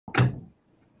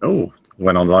Oh,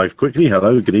 went on live quickly.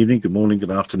 Hello, good evening, good morning,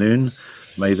 good afternoon.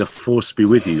 May the force be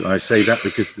with you. I say that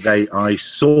because today I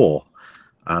saw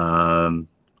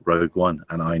Rogue One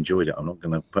and I enjoyed it. I'm not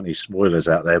going to put any spoilers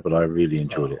out there, but I really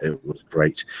enjoyed it. It was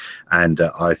great. And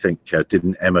I think,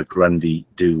 didn't Emma Grundy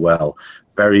do well?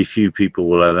 Very few people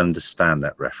will understand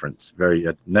that reference.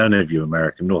 None of you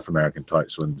North American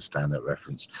types will understand that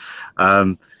reference.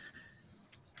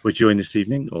 We're joined this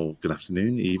evening, or good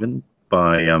afternoon even,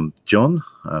 by John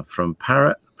from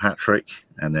Parrot, Patrick,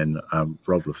 and then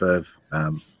Rob Lefebvre,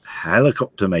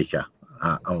 helicopter maker,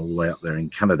 all the way up there in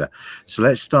Canada. So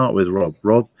let's start with Rob.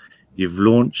 Rob, you've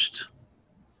launched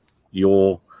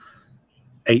your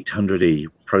 800E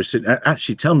Procyon.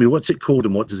 Actually, tell me, what's it called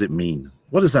and what does it mean?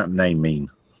 What does that name mean?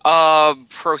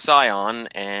 Procyon,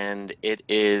 and it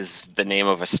is the name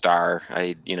of a star.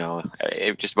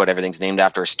 Just about everything's named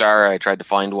after a star. I tried to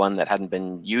find one that hadn't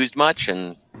been used much,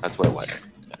 and that's what it was.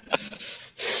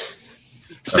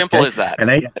 Simple as that. And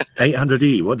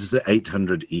 800E, what does the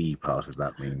 800E part of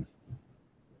that mean?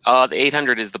 The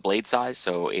 800 is the blade size,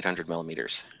 so 800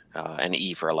 millimeters, and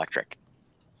E for electric.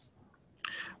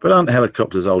 But aren't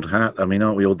helicopters old hat? I mean,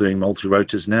 aren't we all doing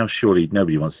multi-rotors now? Surely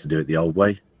nobody wants to do it the old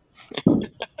way.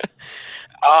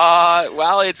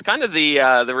 Well, it's kind of the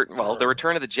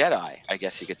Return of the Jedi, I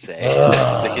guess you could say,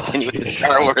 to continue the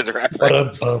Star Wars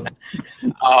reference.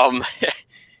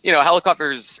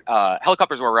 Helicopters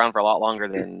were around for a lot longer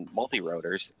than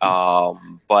multi-rotors,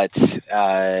 but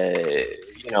the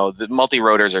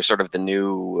multi-rotors are sort of the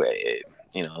new, a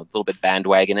little bit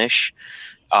bandwagonish.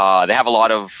 They have a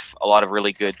lot of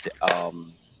really good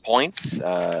points,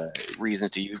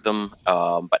 reasons to use them,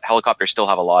 but helicopters still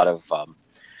have a lot of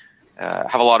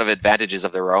advantages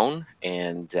of their own,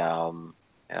 and so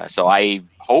I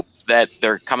hope that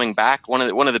they're coming back. One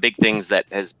of the big things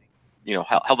that has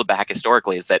held them back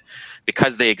historically is that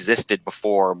because they existed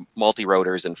before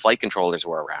multi-rotors and flight controllers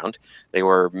were around, they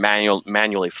were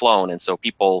manually flown, and so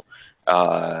people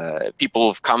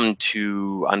have come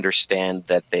to understand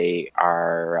that they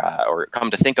are, or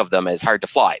come to think of them as hard to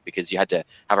fly because you had to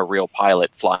have a real pilot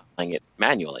flying it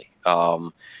manually.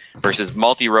 Versus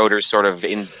multi-rotors sort of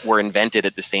were invented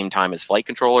at the same time as flight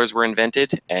controllers were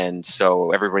invented, and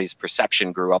so everybody's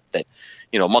perception grew up that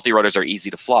multi-rotors are easy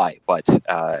to fly, but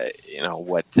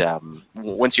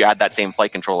once you add that same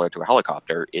flight controller to a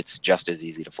helicopter, it's just as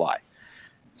easy to fly.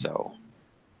 So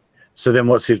then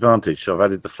what's the advantage? So I've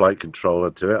added the flight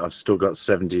controller to it. I've still got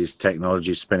 70s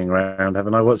technology spinning around,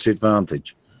 haven't I? What's the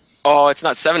advantage? Oh, it's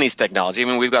not 70s technology. I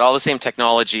mean, we've got all the same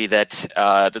technology that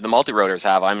the multi-rotors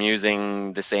have. I'm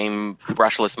using the same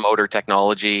brushless motor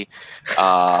technology.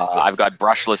 I've got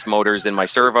brushless motors in my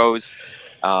servos.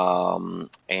 So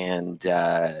it's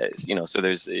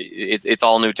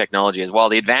all new technology as well.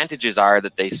 The advantages are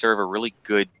that they serve a really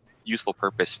good, useful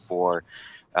purpose for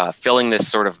filling this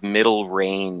sort of middle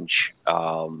range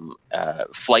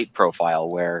flight profile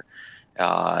where,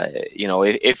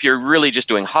 if you're really just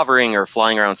doing hovering or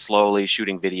flying around slowly,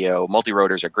 shooting video,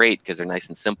 multi-rotors are great because they're nice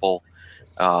and simple.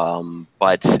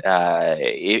 But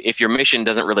if your mission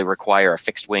doesn't really require a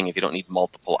fixed wing, if you don't need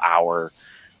multiple hour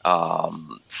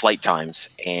flight times,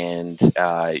 and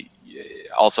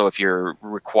also if your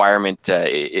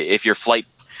flight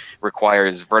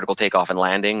requires vertical takeoff and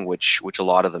landing, which a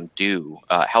lot of them do,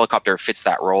 helicopter fits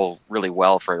that role really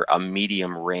well for a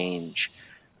medium range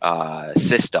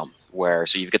system,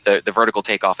 so you get the vertical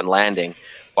takeoff and landing,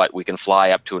 but we can fly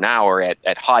up to an hour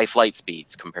at high flight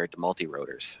speeds compared to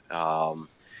multi-rotors.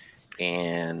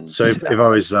 And so if I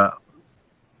was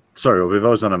sorry, if I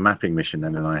was on a mapping mission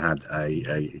then and I had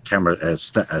a camera, a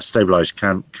stabilized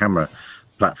camera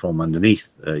platform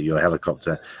underneath your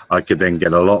helicopter, I could then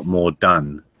get a lot more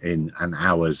done in an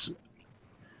hour's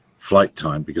flight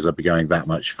time because I'd be going that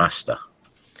much faster.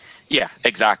 Yeah,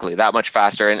 exactly, that much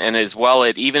faster, and as well,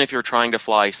 even if you're trying to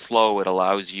fly slow, it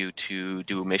allows you to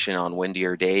do a mission on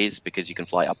windier days because you can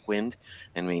fly upwind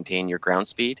and maintain your ground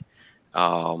speed.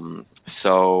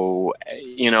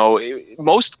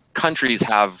 Most countries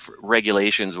have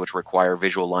regulations which require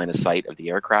visual line of sight of the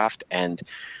aircraft, and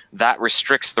that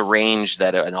restricts the range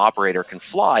that an operator can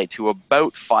fly to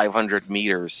about 500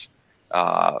 meters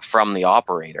from the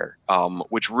operator,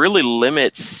 which really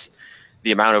limits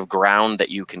the amount of ground that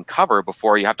you can cover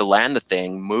before you have to land the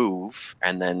thing, move,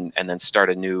 and then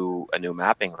start a new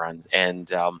mapping run.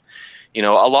 And a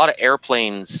lot of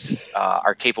airplanes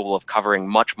are capable of covering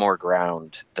much more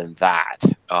ground than that.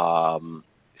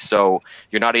 So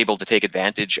you're not able to take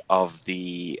advantage of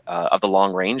the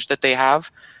long range that they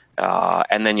have.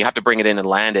 And then you have to bring it in and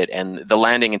land it, and the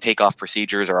landing and takeoff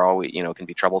procedures are always, can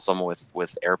be troublesome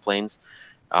with airplanes.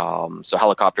 So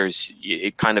helicopters,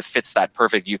 it kind of fits that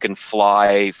perfect. You can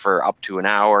fly for up to an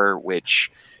hour,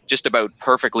 which just about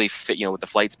perfectly fit, with the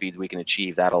flight speeds we can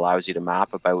achieve. That allows you to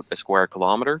map about a square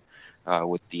kilometer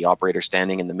with the operator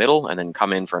standing in the middle, and then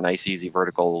come in for a nice, easy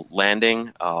vertical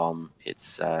landing.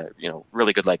 It's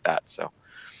really good like that. So.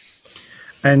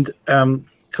 And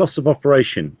cost of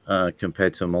operation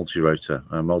compared to a multi-rotor.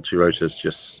 A multi-rotor is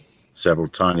just several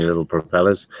tiny little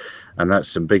propellers, and that's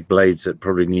some big blades that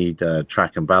probably need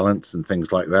track and balance and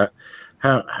things like that.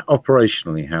 How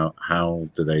operationally, how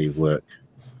do they work?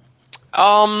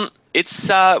 It's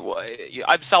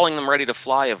I'm selling them ready to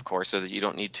fly, of course, so that you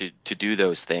don't need to do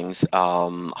those things.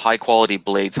 High quality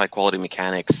blades, high quality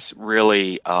mechanics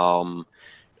really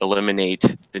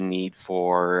eliminate the need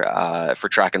for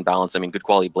track and balance. I mean, good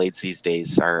quality blades these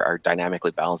days are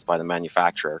dynamically balanced by the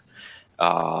manufacturer.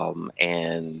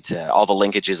 And all the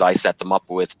linkages, I set them up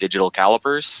with digital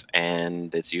calipers,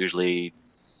 and it's usually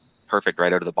perfect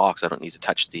right out of the box. I don't need to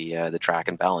touch the track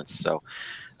and balance. So,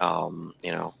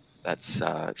 that's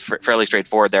fairly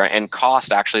straightforward there. And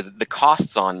cost, actually, the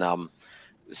costs on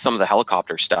some of the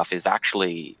helicopter stuff is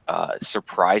actually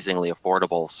surprisingly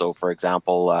affordable. So, for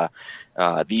example,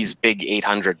 these big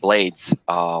 800 blades,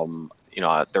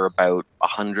 they're about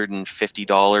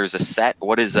 $150 a set.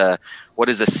 What is a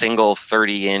single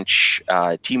 30-inch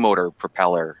T-motor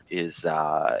propeller is,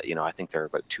 I think they're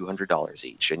about $200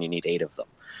 each, and you need 8 of them.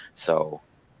 So.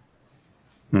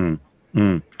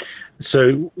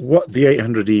 So what the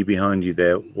 800E behind you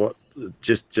there? What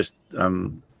just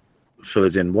fill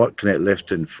us in. What can it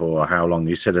lift and for how long?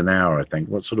 You said an hour, I think.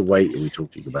 What sort of weight are we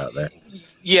talking about there?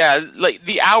 Yeah, like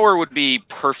the hour would be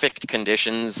perfect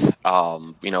conditions.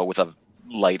 With a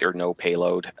light or no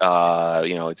payload.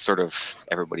 It's sort of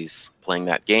everybody's playing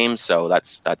that game, so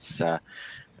that's the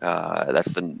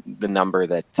number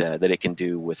that it can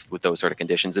do with those sort of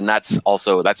conditions, and that's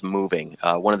moving.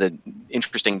 One of the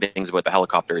interesting things about the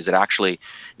helicopter is it actually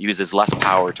uses less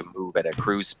power to move at a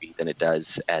cruise speed than it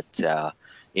does at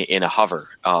in a hover,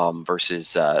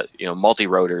 versus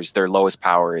multi-rotors. Their lowest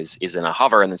power is in a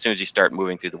hover, and as soon as you start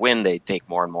moving through the wind, they take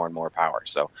more and more and more power.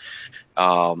 So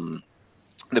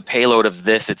the payload of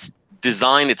this, it's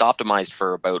optimized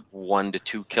for about 1 to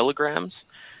 2 kilograms.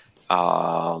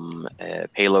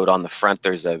 Payload on the front,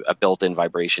 there's a built-in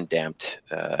vibration damped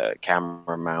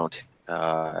camera mount,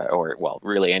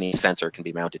 really any sensor can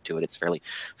be mounted to it. It's fairly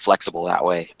flexible that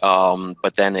way.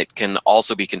 But then it can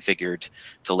also be configured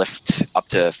to lift up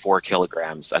to 4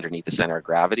 kilograms underneath the center of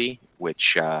gravity,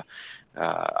 which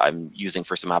I'm using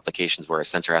for some applications where a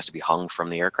sensor has to be hung from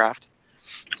the aircraft.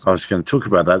 I was going to talk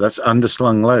about that. That's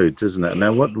underslung loads, isn't it?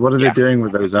 Now, what are they doing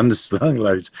with those underslung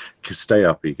loads? Stay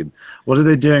up, you can. What are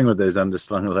they doing with those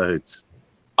underslung loads?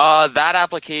 That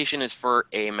application is for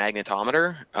a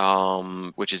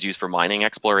magnetometer, which is used for mining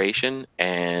exploration,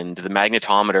 and the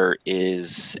magnetometer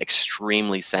is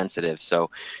extremely sensitive, so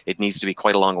it needs to be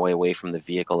quite a long way away from the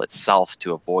vehicle itself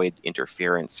to avoid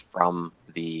interference from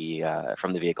the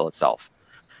vehicle itself.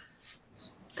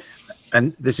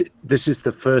 And this is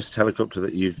the first helicopter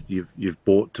that you've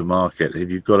brought to market. Have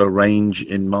you got a range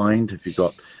in mind? Have you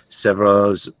got several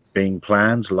others being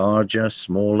planned, larger,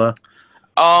 smaller?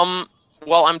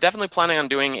 Well, I'm definitely planning on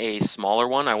doing a smaller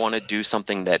one. I want to do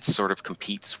something that sort of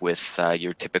competes with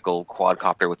your typical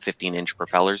quadcopter with 15-inch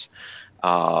propellers.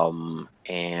 So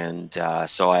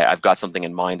I've got something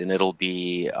in mind, and it'll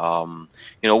be, one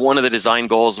of the design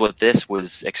goals with this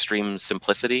was extreme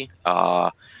simplicity.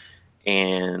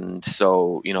 And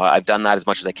so, I've done that as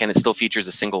much as I can. It still features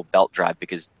a single belt drive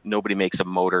because nobody makes a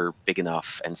motor big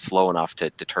enough and slow enough to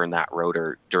turn that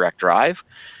rotor direct drive.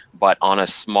 But on a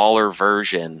smaller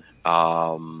version,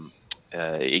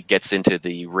 it gets into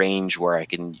the range where I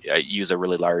can use a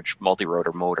really large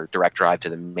multi-rotor motor, direct drive to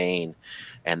the main,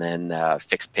 and then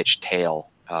fixed pitch tail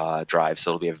drive.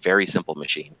 So it'll be a very simple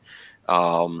machine.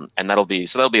 And that'll be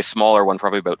a smaller one,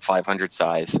 probably about 500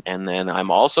 size. And then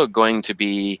I'm also going to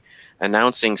be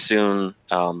announcing soon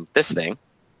this thing,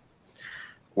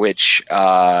 which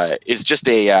is just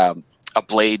a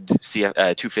Blade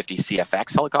 250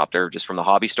 CFX helicopter, just from the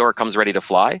hobby store. It comes ready to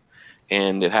fly,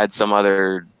 and it had some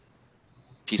other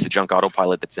piece of junk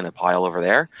autopilot that's in a pile over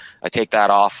there. I take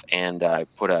that off and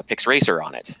put a Pix Racer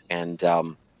on it, and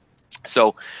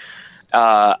so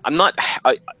I'm not.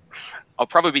 I'll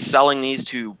probably be selling these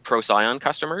to Procyon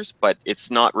customers, but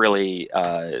it's not really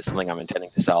something I'm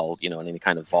intending to sell, in any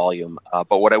kind of volume.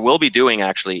 But what I will be doing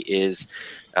actually is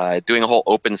doing a whole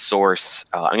open source.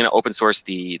 I'm going to open source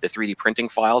the 3D printing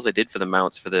files I did for the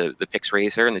mounts for the Pix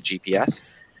Racer and the GPS,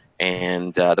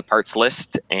 and the parts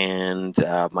list, and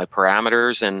my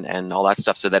parameters and all that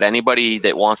stuff, so that anybody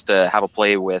that wants to have a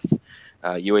play with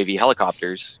UAV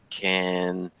helicopters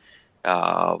can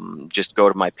just go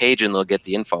to my page and they'll get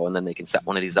the info, and then they can set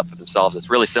one of these up for themselves. It's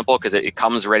really simple because it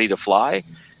comes ready to fly,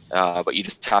 but you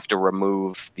just have to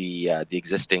remove the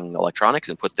existing electronics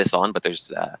and put this on. But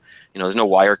there's there's no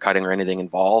wire cutting or anything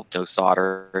involved, no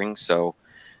soldering, so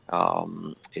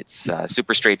it's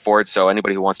super straightforward. So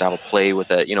anybody who wants to have a play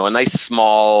with a nice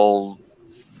small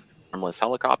harmless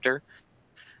helicopter,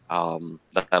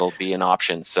 that'll be an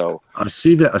option. So I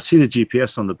see the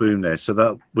GPS on the boom there. So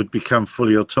that would become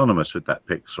fully autonomous with that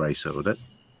Pix Racer, would it?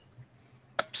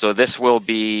 So this will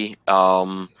be,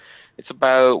 it's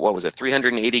about, what was it,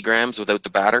 380 grams without the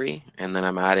battery, and then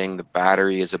I'm adding the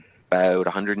battery is about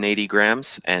 180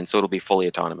 grams, and so it'll be fully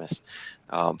autonomous.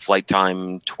 Flight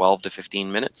time 12 to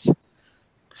 15 minutes.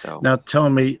 So now tell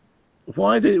me,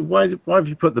 why have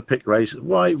you put the Pix Racer?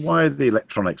 Why are the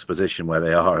electronics positioned where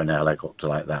they are in a helicopter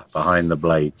like that, behind the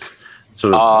blades,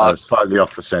 sort of slightly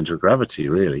off the center of gravity,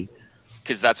 really?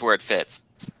 Because that's where it fits.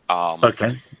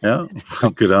 Okay, yeah,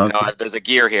 good answer. There's a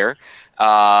gear here,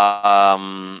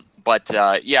 but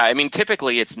yeah, I mean,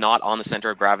 typically it's not on the center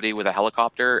of gravity with a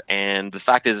helicopter, and the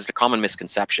fact is, it's a common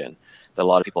misconception that a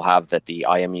lot of people have that the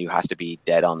IMU has to be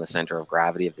dead on the center of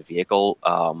gravity of the vehicle.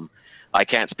 I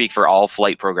can't speak for all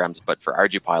flight programs, but for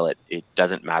ArduPilot, it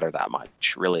doesn't matter that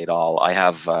much, really, at all. I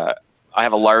have a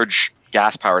large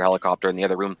gas-powered helicopter in the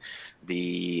other room.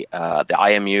 The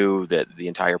IMU, the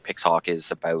entire Pixhawk is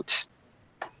about,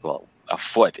 well, a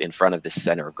foot in front of the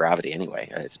center of gravity anyway.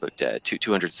 It's about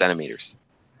 200 centimeters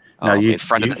in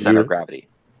front of the center of gravity.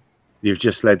 You've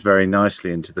just led very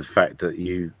nicely into the fact that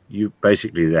you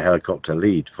basically the helicopter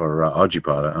lead for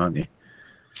ArduPilot, aren't you?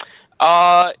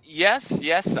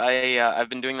 Yes. I've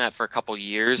been doing that for a couple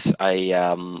years.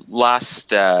 I last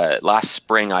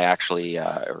spring I actually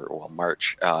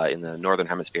March in the northern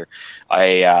hemisphere,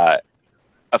 I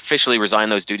officially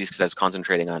resigned those duties because I was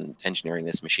concentrating on engineering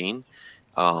this machine.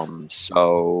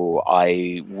 So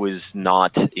I was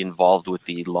not involved with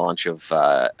the launch of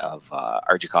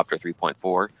Arducopter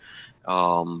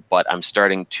 3.4, but I'm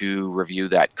starting to review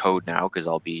that code now because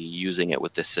I'll be using it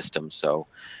with this system. So,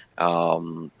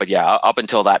 but yeah, up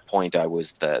until that point, I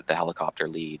was the helicopter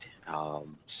lead.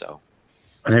 So.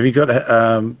 And have you got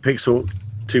a Pixhawk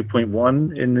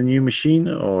 2.1 in the new machine,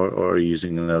 or are you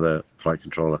using another flight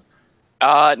controller?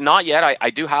 Not yet. I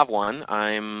do have one.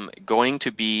 I'm going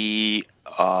to be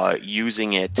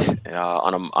using it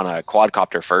on a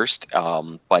quadcopter first,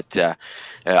 but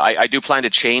I do plan to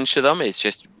change to them. It's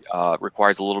just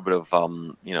requires a little bit of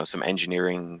some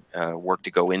engineering work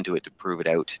to go into it to prove it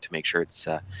out to make sure it's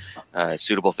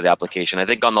suitable for the application. I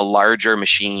think on the larger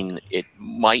machine it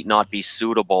might not be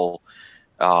suitable.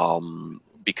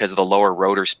 Because of the lower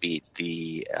rotor speed,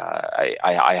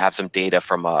 I have some data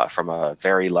from a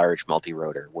very large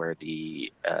multi-rotor where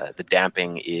the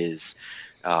damping is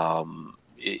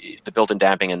the built-in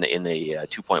damping in the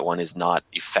 2.1 is not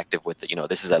effective with the,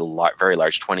 this is a very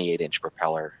large 28-inch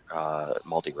propeller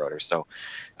multi-rotor. So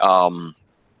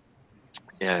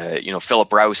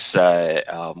Philip Rouse,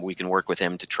 we can work with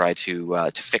him to try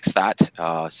to fix that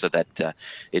so that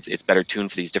it's better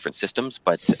tuned for these different systems.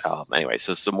 But anyway,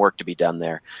 so some work to be done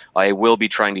there. I will be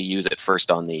trying to use it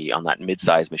first on that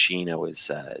mid-size machine I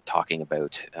was talking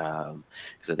about,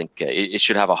 because I think it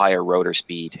should have a higher rotor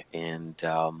speed, and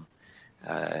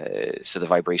so the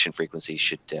vibration frequency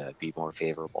should be more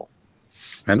favorable.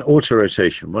 And auto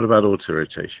rotation. What about auto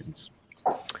rotations?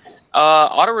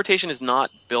 Auto rotation is not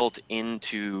built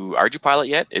into ArduPilot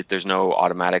yet. There's no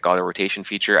automatic auto rotation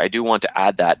feature. I do want to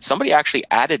add that. Somebody actually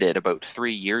added it about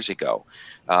 3 years ago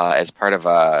as part of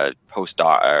a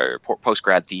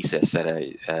post-grad thesis at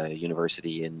a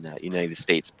university in the United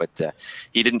States, but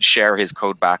he didn't share his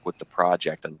code back with the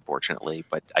project, unfortunately.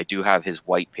 But I do have his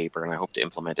white paper, and I hope to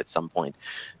implement it at some point.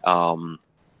 One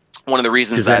of the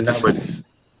reasons that's...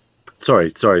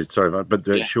 Sorry, but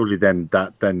yeah. Surely then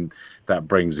that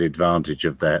brings the advantage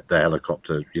of the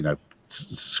helicopter,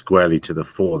 squarely to the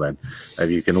fore. Then,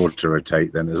 if you can auto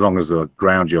rotate, then as long as the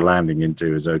ground you're landing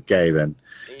into is okay, then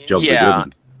jobs are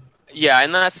good. Yeah,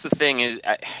 and that's the thing is,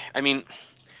 I mean,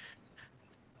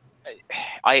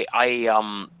 I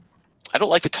don't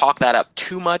like to talk that up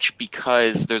too much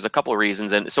because there's a couple of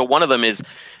reasons, and so one of them is,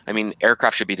 I mean,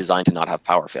 aircraft should be designed to not have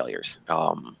power failures.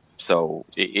 So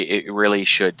it really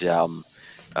should.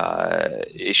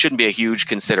 It shouldn't be a huge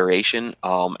consideration,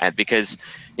 and because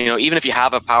even if you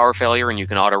have a power failure and you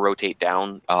can auto rotate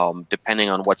down, depending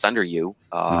on what's under you,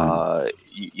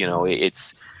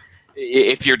 it's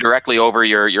if you're directly over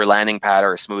your landing pad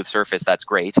or a smooth surface, that's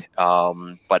great.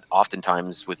 But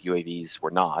oftentimes with UAVs, we're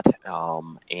not,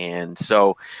 and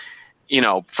so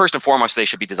first and foremost, they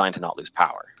should be designed to not lose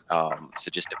power. So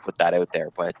just to put that out there,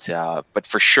 but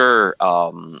for sure,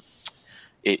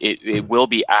 it will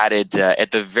be added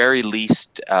at the very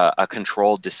least a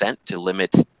controlled descent to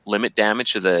limit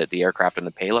damage to the aircraft and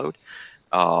the payload.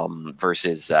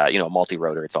 Versus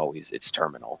multi-rotor, it's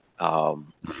terminal.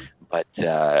 But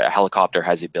a helicopter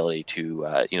has the ability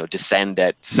to descend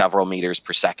at several meters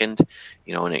per second,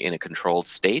 in a controlled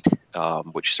state,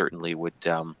 which certainly would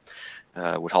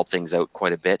help things out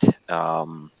quite a bit.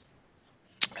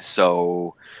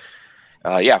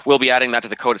 We'll be adding that to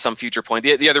the code at some future point.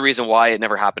 The other reason why it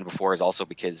never happened before is also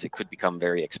because it could become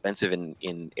very expensive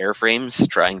in airframes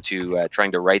trying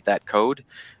to write that code.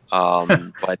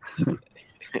 But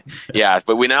yeah,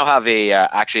 but we now have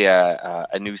actually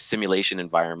a new simulation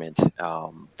environment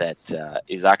that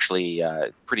is actually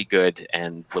pretty good,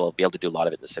 and we'll be able to do a lot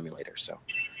of it in the simulator. So.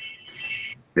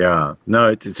 Yeah, no,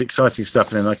 it's exciting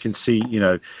stuff, and I can see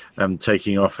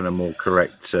taking off in a more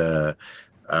correct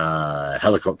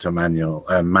helicopter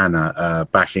manner,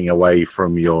 backing away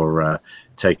from your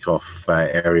takeoff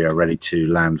area, ready to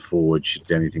land forward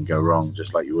should anything go wrong,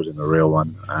 just like you would in a real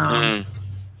one.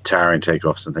 Towering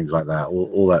takeoffs and things like that,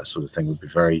 all that sort of thing would be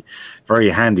very, very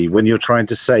handy when you're trying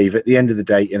to save, at the end of the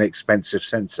day, an expensive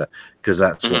sensor, because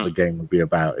that's what the game would be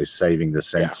about, is saving the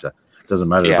sensor. Yeah. Doesn't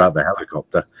matter about the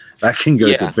helicopter, that can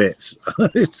go to bits.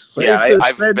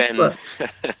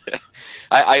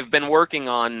 I've been working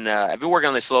on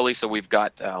this slowly, so we've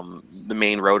got the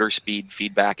main rotor speed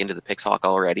feedback into the Pixhawk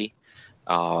already.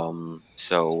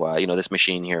 This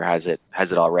machine here has it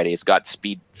already. It's got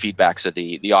speed feedback, so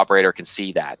the operator can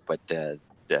see that, but the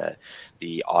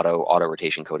auto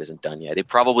rotation code isn't done yet. It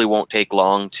probably won't take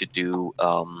long to do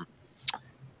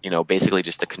basically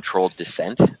just a controlled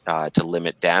descent to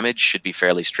limit damage. Should be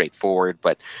fairly straightforward,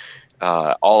 but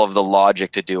all of the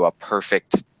logic to do a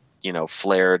perfect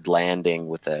flared landing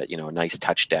with a nice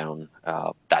touchdown,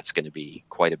 that's going to be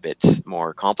quite a bit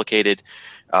more complicated,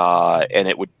 and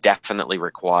it would definitely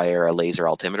require a laser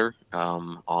altimeter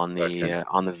on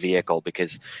the vehicle,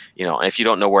 because if you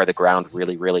don't know where the ground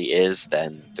really is,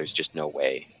 then there's just no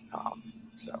way.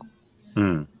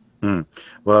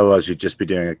 Well, otherwise you'd just be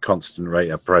doing a constant rate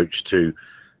approach to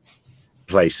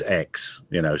place X,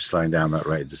 slowing down that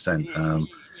rate of descent.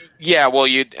 Yeah, well,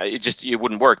 it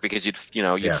wouldn't work, because you'd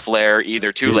flare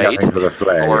either too late, nothing for the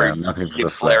flare, or nothing for you'd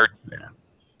the flare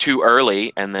too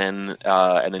early, and then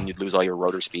you'd lose all your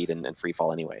rotor speed and free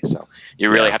fall anyway. So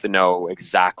you really have to know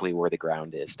exactly where the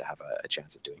ground is to have a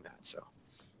chance of doing that. So,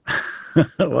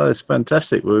 well, it's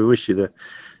fantastic. We wish you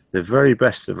the very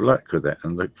best of luck with it,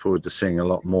 and look forward to seeing a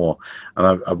lot more.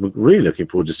 And I'm really looking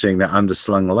forward to seeing that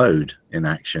underslung load in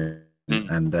action.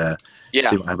 And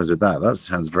see what happens with that. That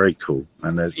sounds very cool.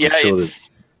 And I'm sure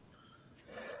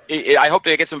I hope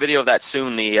to get some video of that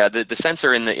soon. The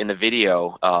sensor in the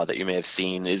video that you may have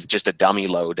seen is just a dummy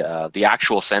load. The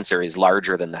actual sensor is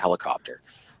larger than the helicopter,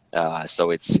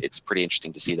 so it's pretty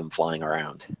interesting to see them flying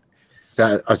around.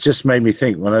 That just made me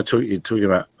think, when you're talking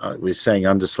about we're saying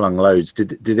underslung loads.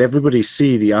 Did everybody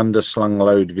see the underslung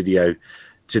load video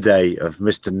today of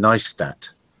Mr. Neistat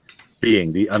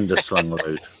being the underslung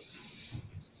load?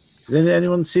 Did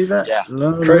anyone see that? Yeah.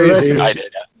 No, crazy. I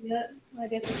did. Yeah, I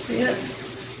didn't see it.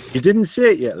 You didn't see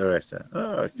it yet, Loretta?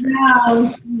 Oh, okay.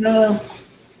 No.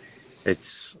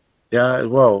 It's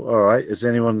well, all right. Has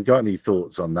anyone got any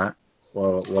thoughts on that?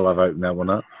 Well, I've opened that one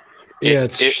up. Yeah,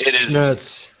 it is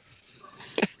nuts.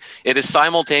 It is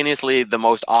simultaneously the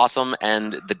most awesome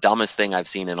and the dumbest thing I've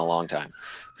seen in a long time.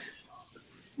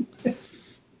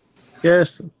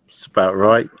 Yes, it's about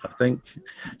right, I think.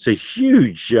 It's a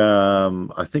huge,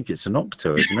 I think it's an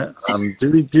Octo, isn't it?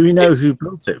 Do we know who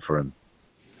built it for him?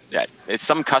 Yeah, it's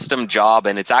some custom job,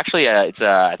 and it's actually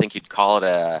I think you'd call it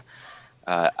a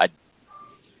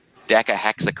Deca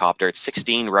hexacopter. It's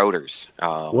 16 rotors.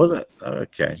 Was it?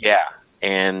 Okay. Yeah.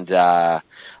 And I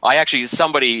actually,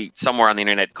 somebody somewhere on the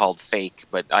internet called fake,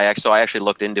 but I actually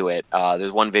looked into it.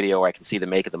 There's one video where I can see the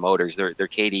make of the motors. They're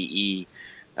KDE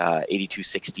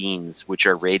 8216s, which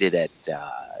are rated at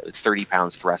 30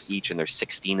 pounds thrust each, and there's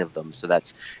 16 of them. So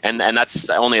that's only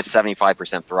at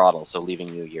 75% throttle, so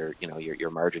leaving you your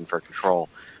margin for control.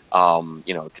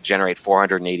 To generate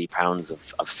 480 pounds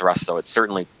of thrust. So it's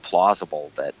certainly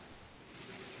plausible that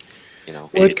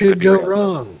what could go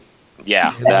wrong.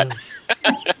 Yeah, that.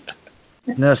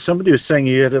 Now, somebody was saying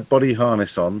you had a body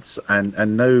harness on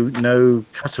and no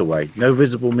cutaway, no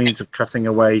visible means of cutting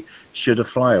away should a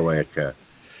flyaway occur.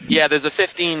 Yeah, there's a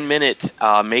 15-minute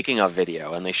making of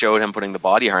video, and they showed him putting the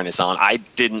body harness on. I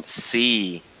didn't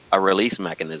see a release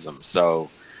mechanism, so.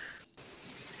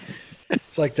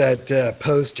 It's like that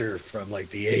poster from like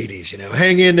the 80s,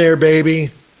 hang in there,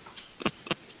 baby.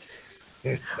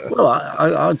 Well,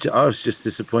 I was just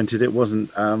disappointed it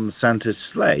wasn't Santa's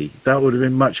sleigh. That would have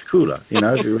been much cooler.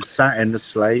 If he was sat in the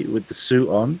sleigh with the suit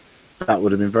on, that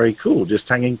would have been very cool. Just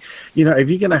hanging, if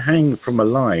you're going to hang from a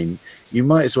line, you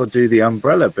might as well do the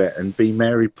umbrella bit and be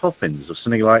Mary Poppins or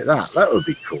something like that. That would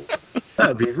be cool. That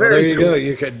would be very there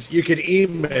you cool. go. You could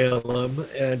email them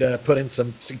and put in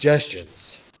some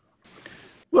suggestions.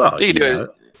 Well, you do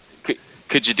it.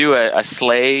 Could you do a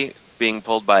sleigh being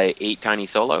pulled by 8 tiny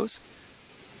solos?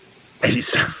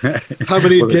 How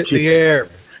many get in the air?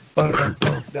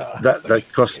 That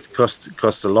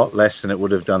cost a lot less than it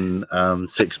would have done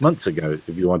 6 months ago if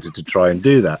you wanted to try and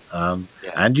do that.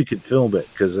 And you could film it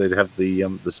because they'd have the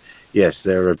yes,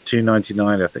 there are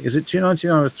 $2.99. I think is it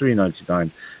 $2.99 or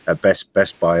 $3.99 at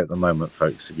Best Buy at the moment,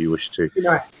 folks. If you wish to,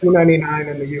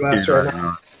 $2.99 in the US right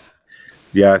now.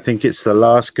 Yeah, I think it's the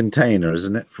last container,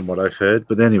 isn't it? From what I've heard.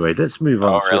 But anyway, let's move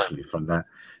on swiftly from that.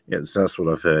 Yes, that's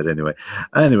what I've heard. Anyway,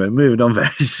 moving on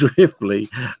very swiftly.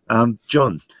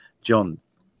 John,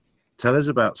 tell us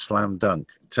about Slam Dunk.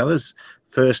 Tell us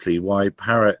firstly why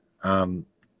Parrot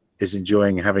is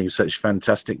enjoying having such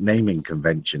fantastic naming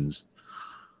conventions.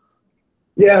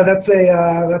 Yeah, that's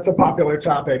a popular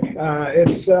topic.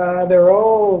 They're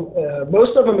all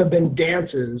most of them have been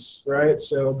dances, right?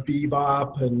 So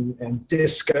bebop and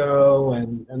disco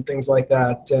and things like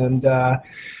that. And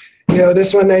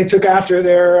this one they took after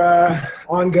their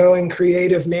ongoing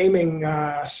creative naming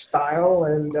style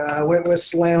and went with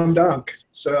Slam Dunk.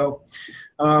 So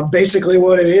basically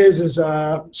what it is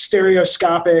a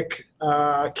stereoscopic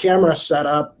camera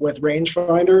setup with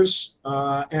rangefinders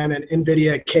and an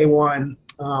NVIDIA K1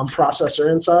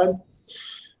 processor inside.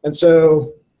 And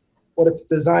so what it's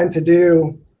designed to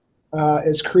do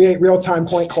is create real-time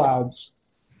point clouds.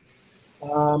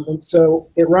 And so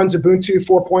it runs Ubuntu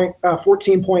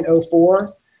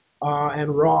 14.04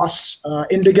 and ROS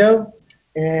Indigo.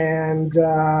 And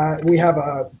we have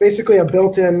basically a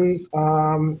built-in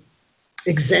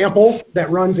example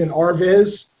that runs in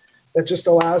RViz that just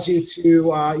allows you to,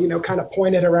 kind of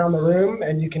point it around the room,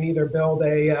 and you can either build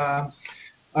a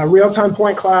real-time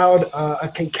point cloud, a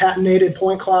concatenated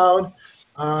point cloud,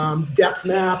 depth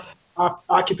map,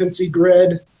 occupancy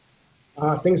grid,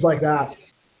 things like that.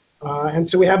 And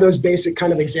so we have those basic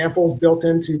kind of examples built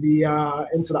into the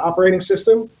operating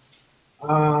system.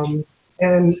 And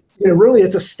really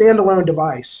it's a standalone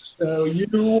device. So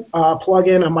you plug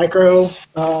in a micro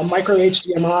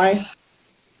HDMI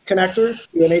connector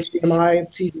to an HDMI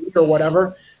TV or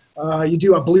whatever. You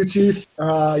do a Bluetooth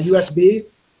USB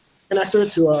connector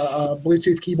to a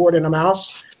Bluetooth keyboard and a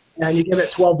mouse, and you give it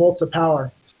 12 volts of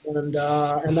power, and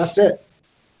that's it.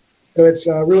 So it's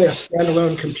really a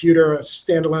standalone computer, a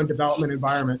standalone development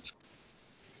environment.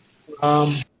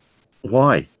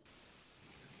 Why?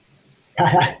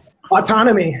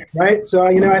 Autonomy, right? So,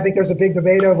 I think there's a big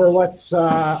debate over what's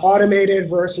automated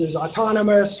versus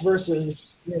autonomous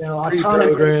versus, autonomous.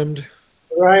 Pre-programmed.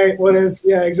 Right.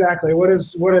 Exactly. What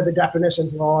are the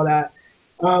definitions of all of that?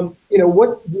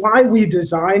 Why we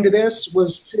designed this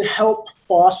was to help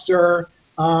foster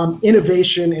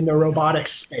innovation in the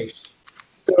robotics space.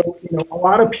 So, a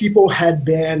lot of people had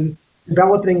been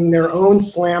developing their own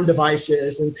SLAM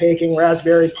devices and taking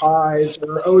Raspberry Pis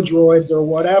or Odroids or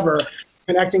whatever,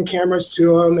 connecting cameras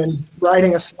to them and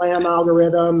writing a SLAM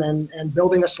algorithm and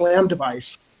building a SLAM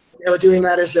device. They were doing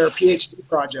that as their PhD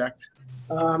project.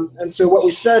 And so what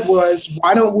we said was,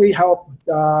 why don't we help,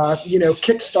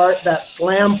 kickstart that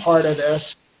SLAM part of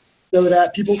this so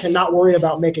that people can not worry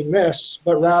about making this,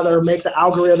 but rather make the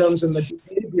algorithms and the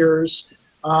behaviors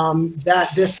that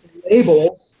this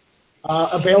enables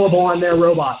available on their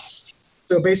robots.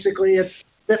 So basically it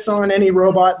fits on any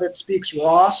robot that speaks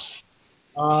ROS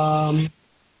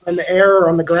in the air or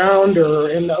on the ground or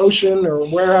in the ocean or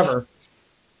wherever.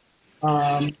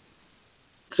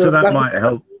 So that might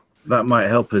help. That might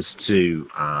help us to,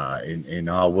 in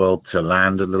our world, to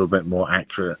land a little bit more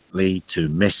accurately, to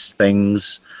miss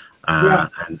things,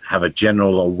 and have a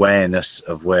general awareness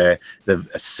of where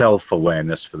a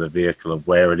self-awareness for the vehicle of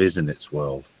where it is in its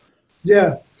world.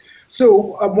 Yeah.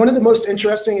 So one of the most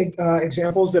interesting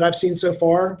examples that I've seen so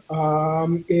far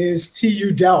is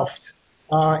TU Delft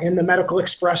in the Medical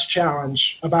Express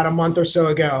Challenge about a month or so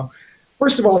ago.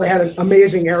 First of all, they had an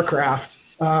amazing aircraft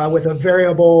with a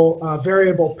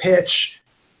variable pitch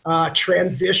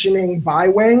transitioning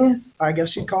bi-wing, I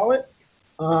guess you'd call it.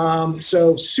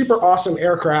 So super awesome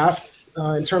aircraft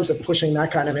in terms of pushing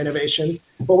that kind of innovation.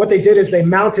 But what they did is they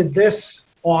mounted this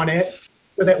on it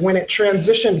so that when it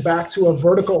transitioned back to a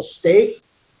vertical state,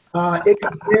 It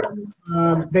could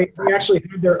they actually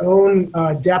had their own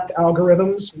depth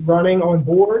algorithms running on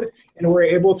board, and were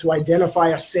able to identify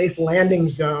a safe landing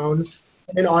zone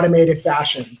in an automated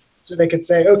fashion. So they could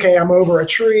say, okay, I'm over a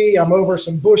tree, I'm over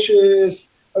some bushes.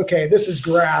 Okay, this is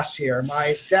grass here.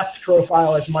 My depth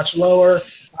profile is much lower,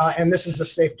 and this is a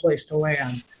safe place to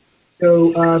land.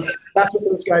 So that's what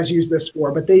those guys use this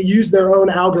for, but they use their own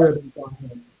algorithms on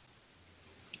here.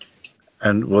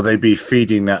 And will they be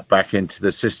feeding that back into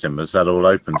the system? Is that all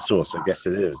open source? I guess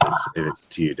it is, if it's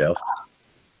to you, Delft.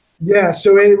 Yeah,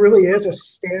 so it really is a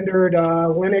standard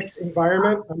Linux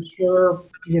environment. I'm sure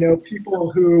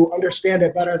people who understand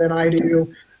it better than I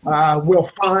do will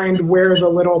find where the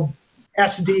little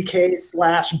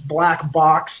SDK/black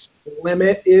box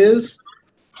limit is.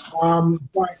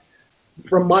 But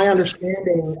from my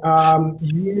understanding,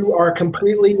 you are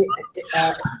completely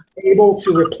able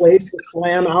to replace the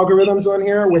SLAM algorithms on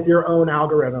here with your own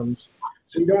algorithms.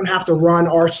 So you don't have to run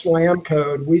our SLAM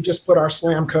code. We just put our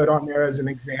SLAM code on there as an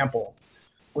example.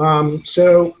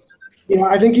 So,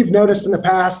 I think you've noticed in the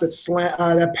past that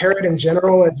that Parrot in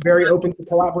general is very open to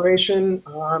collaboration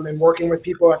and working with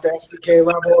people at the SDK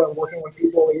level and working with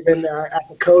people even at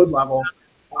the code level.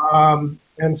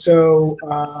 And so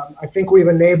I think we've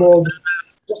enabled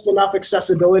just enough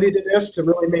accessibility to this to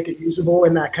really make it usable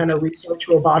in that kind of research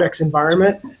robotics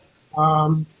environment.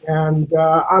 And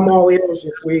I'm all ears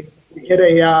if we hit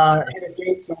a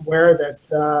gate somewhere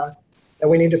that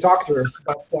we need to talk through.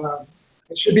 But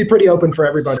it should be pretty open for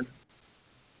everybody.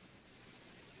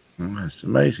 That's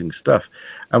amazing stuff.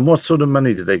 And what sort of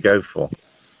money do they go for?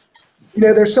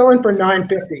 They're selling for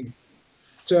 $950.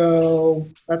 So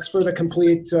that's for the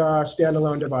complete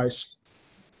standalone device.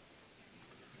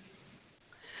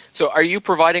 So are you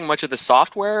providing much of the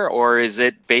software, or is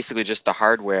it basically just the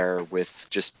hardware with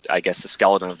just, I guess, the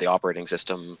skeleton of the operating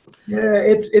system? Yeah,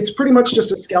 it's pretty much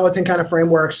just a skeleton kind of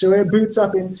framework. So it boots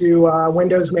up into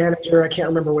Windows Manager. I can't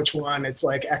remember which one. It's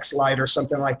like X-Lite or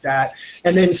something like that.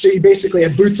 And then so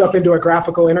it boots up into a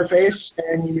graphical interface,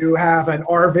 and you have an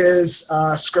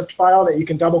RViz script file that you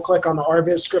can double click on the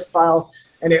RViz script file,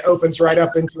 and it opens right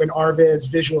up into an RViz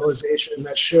visualization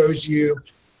that shows you,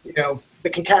 the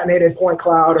concatenated point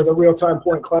cloud or the real-time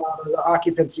point cloud or the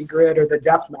occupancy grid or the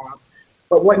depth map.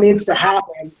 But what needs to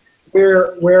happen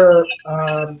where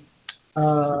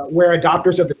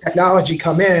adopters of the technology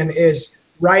come in is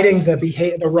writing the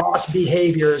ROS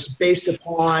behaviors based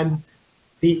upon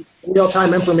the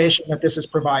real-time information that this is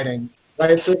providing.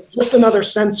 Right? So it's just another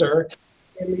sensor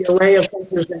in the array of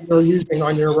sensors that you're using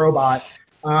on your robot.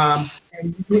 And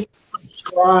you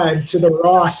subscribe to the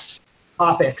ROS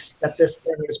topics that this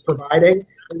thing is providing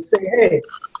and say, hey,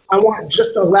 I want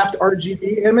just a left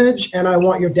RGB image and I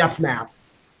want your depth map.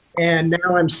 And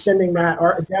now I'm sending that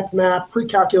depth map,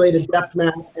 pre-calculated depth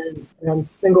map and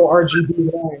single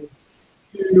RGB lines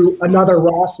to another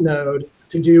ROS node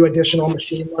to do additional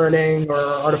machine learning or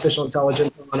artificial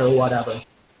intelligence or whatever.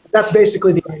 That's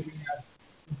basically the idea.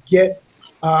 Get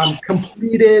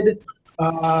completed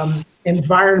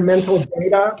environmental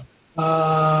data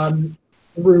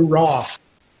through ROS,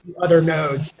 the other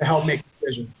nodes, to help make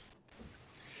decisions.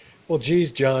 Well,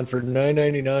 geez, John, for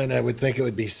 $9.99, I would think it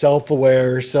would be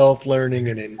self-aware, self-learning,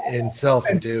 and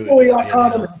self-intuitive. Fully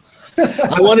autonomous.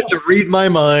 I want it to read my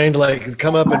mind, like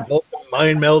come up and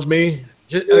mind meld me.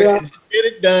 Just get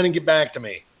it done and get back to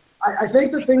me. I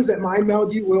think the things that mind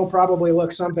meld you will probably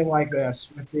look something like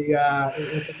this with the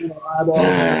eyeballs.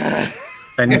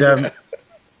 And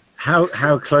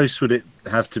how close would it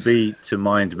have to be to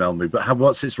mind meld me? But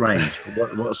what's its range?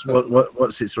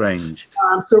 What's its range?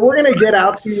 So we're gonna get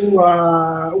out to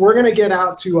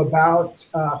about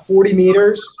 40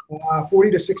 meters.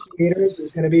 40 to 60 meters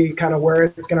is gonna be kind of where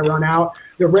it's gonna run out.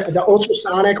 The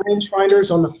ultrasonic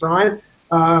rangefinders on the front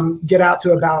get out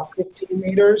to about 15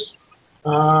 meters.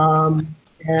 But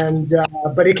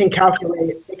it can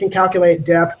calculate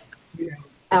depth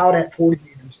out at 40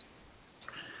 meters.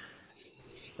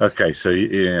 Okay, so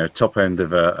top end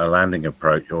of a landing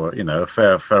approach, or a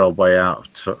fair old way out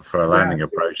for a landing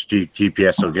approach.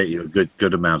 GPS will get you a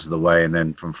good amount of the way, and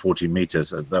then from 40 meters,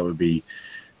 that would be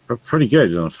pretty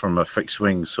good from a fixed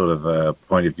wing sort of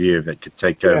point of view. That could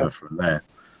take over from there.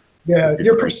 Yeah,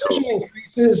 your precision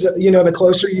increases, the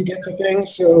closer you get to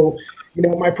things. So,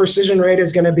 my precision rate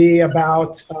is going to be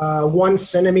about 1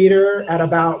 centimeter at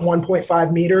about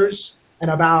 1.5 meters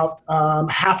and about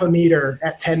half a meter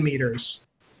at 10 meters.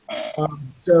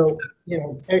 So,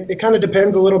 it kind of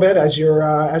depends a little bit as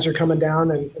you're coming down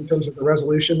in terms of the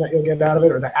resolution that you'll get out of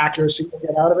it or the accuracy you'll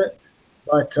get out of it.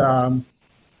 But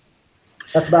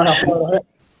that's about how far it'll hit.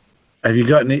 Have you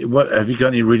got any? What have you got?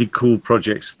 Any really cool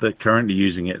projects that are currently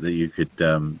using it that you could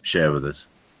share with us?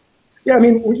 Yeah, I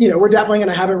mean, we're definitely going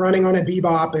to have it running on a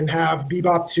Bebop and have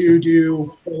Bebop 2 do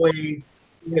fully,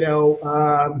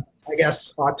 I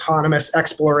guess, autonomous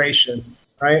exploration,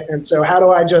 right? And so how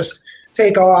do I just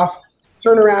take off,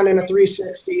 turn around in a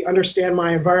 360, understand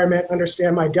my environment,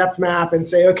 understand my depth map, and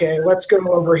say, okay, let's go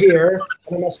over here.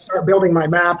 And I'm going to start building my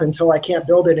map until I can't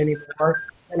build it anymore.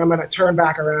 And I'm going to turn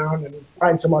back around and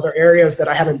find some other areas that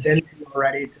I haven't been to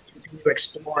already to continue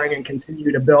exploring and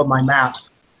continue to build my map.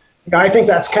 I think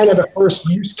that's kind of the first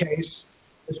use case,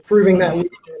 is proving that we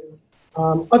can,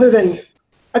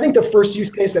 I think the first use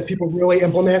case that people really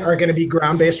implement are going to be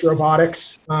ground-based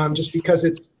robotics, just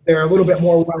because they're a little bit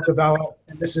more well-developed.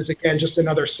 And this is, again, just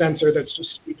another sensor that's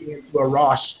just speaking into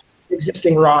a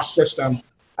existing ROS system.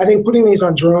 I think putting these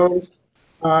on drones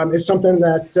is something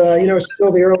that, is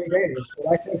still the early days.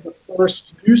 But I think the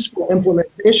first useful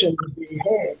implementation would be,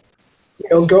 hey,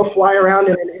 go fly around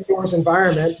in an indoors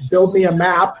environment, build me a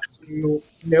map to,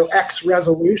 X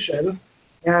resolution,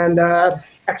 and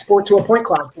export to a point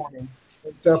cloud for me.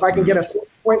 And so if I can get a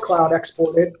point cloud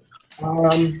exported,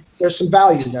 there's some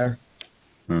value there.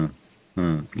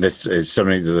 It's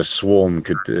something that a swarm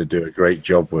could do a great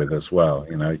job with as well.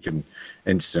 You can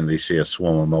instantly see a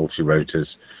swarm of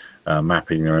multi-rotors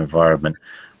mapping their environment.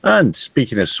 And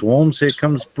speaking of swarms, here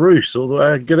comes Bruce.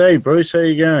 Good day, Bruce. How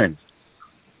you going?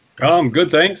 Oh, I'm good,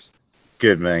 thanks.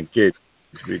 Good, man. Good.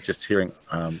 We're just hearing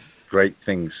great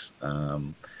things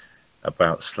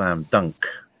about Slam Dunk.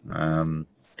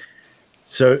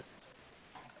 So,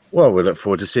 well, we look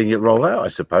forward to seeing it roll out, I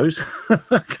suppose.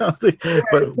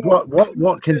 But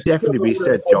what can definitely be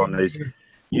said, John, is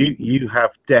you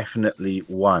have definitely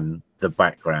won the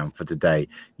background for today.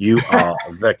 You are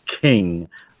the king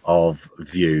of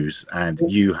views, and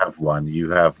you have won. You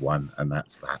have won, and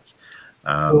that's that.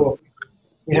 Cool.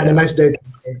 We had a nice day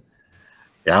today.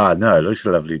 Yeah, no, it looks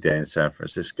a lovely day in San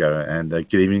Francisco. And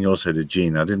good evening also to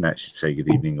Gene. I didn't actually say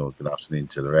good evening or good afternoon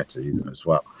to Loretta either as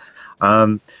well.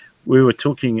 We were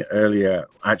talking earlier,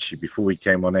 actually, before we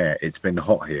came on air. It's been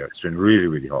hot here. It's been really,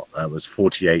 really hot. It was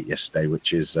 48 yesterday,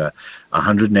 which is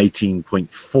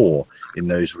 118.4 in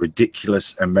those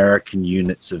ridiculous American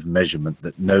units of measurement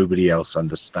that nobody else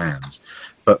understands.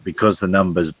 But because the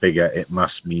number's bigger, it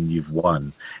must mean you've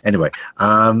won. Anyway,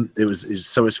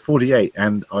 it's 48,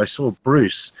 and I saw,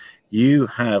 Bruce, you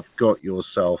have got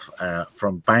yourself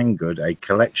from Banggood a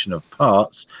collection of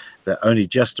parts that only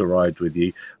just arrived with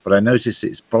you, but I noticed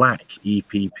it's black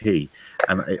EPP,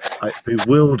 and it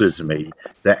bewilders me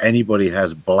that anybody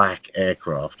has black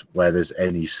aircraft where there's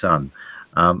any sun.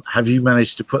 Have you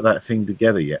managed to put that thing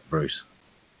together yet, Bruce?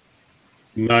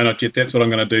 No, not yet. That's what I'm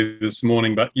going to do this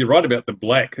morning. But you're right about the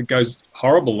black. It goes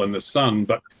horrible in the sun,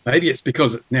 but maybe it's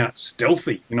because now it's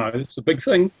stealthy. It's a big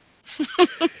thing.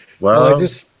 Well,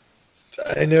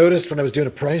 I noticed when I was doing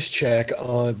a price check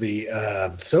on the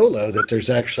Solo that there's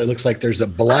actually looks like there's a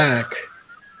black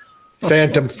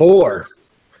Phantom 4.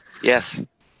 Yes.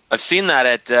 I've seen that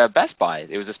at Best Buy.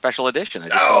 It was a special edition.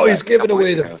 He's giving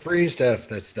away the free stuff.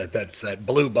 That's that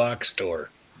blue box store.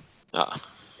 Oh.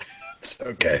 It's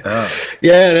okay.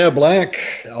 Yeah, no, black.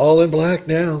 All in black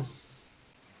now.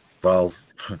 Well,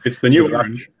 it's the new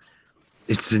orange.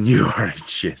 It's the new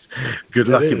orange, yes. Good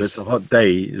luck if it's a hot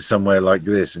day somewhere like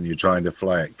this and you're trying to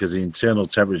fly it, because the internal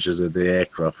temperatures of the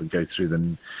aircraft would go through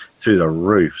the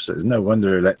roof. So there's no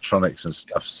wonder electronics and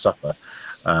stuff suffer.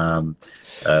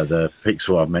 The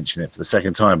Pixel, I've mentioned it for the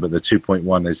second time, but the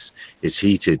 2.1 is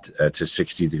heated to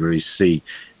 60 degrees C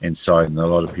inside, and a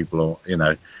lot of people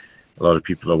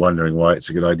are wondering why it's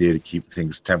a good idea to keep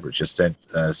things temperature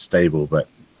stable, but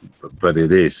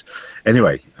it is.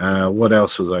 Anyway, what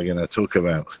else was I going to talk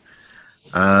about?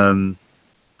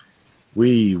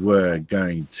 We were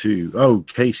going to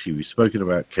Casey. We've spoken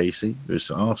about Casey. We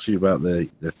asked you about the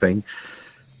thing.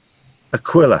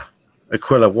 Aquila,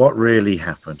 what really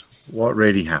happened? What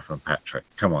really happened, Patrick?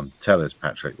 Come on, tell us,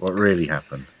 Patrick. What really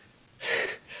happened?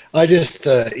 I just,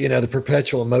 the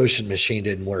perpetual motion machine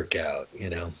didn't work out,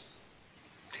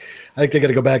 I think they got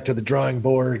to go back to the drawing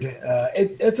board.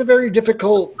 It's a very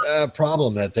difficult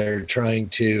problem that they're trying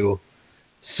to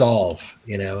solve.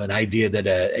 An idea that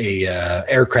a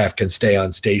aircraft can stay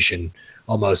on station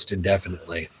almost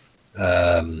indefinitely.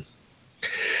 I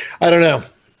don't know.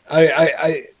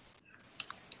 I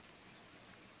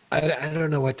don't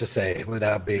know what to say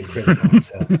without being critical.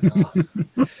 So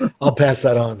I'll pass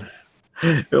that on.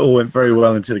 It all went very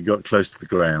well until it got close to the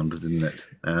ground, didn't it?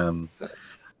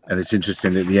 And it's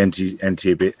interesting that the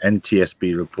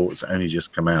NTSB reports only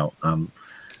just come out.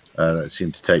 That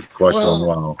seemed to take quite a long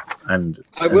while. And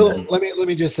I will let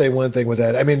me just say one thing with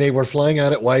that. I mean, they were flying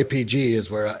out at YPG, is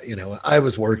where I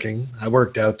was working. I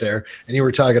worked out there, and you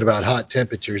were talking about hot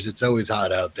temperatures. It's always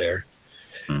hot out there.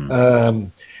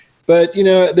 But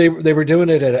they were doing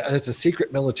it it's a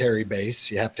secret military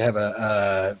base. You have to have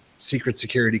a secret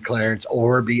security clearance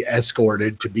or be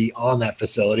escorted to be on that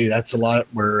facility. That's a lot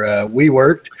where we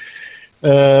worked.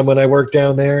 When I worked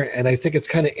down there, and I think it's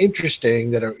kind of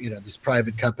interesting that this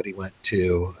private company went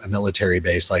to a military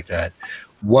base like that.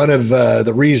 One of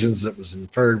the reasons that was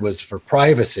inferred was for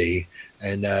privacy,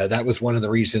 and that was one of the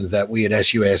reasons that we at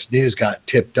SUAS News got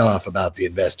tipped off about the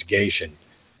investigation,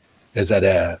 is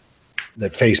that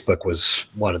Facebook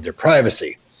wanted their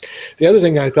privacy. The other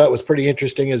thing I thought was pretty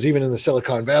interesting is even in the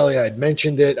Silicon Valley, I'd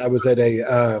mentioned it. I was at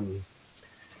a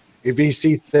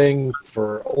VC thing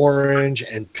for Orange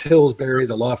and Pillsbury,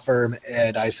 the law firm,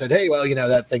 and I said, "Hey, well,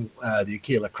 that thing, the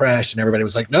Aquila crashed," and everybody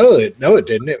was like, "No, it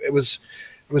didn't. It was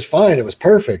fine. It was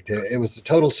perfect. It was a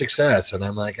total success." And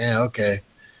I'm like, "Yeah, okay,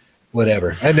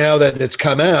 whatever." And now that it's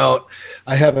come out,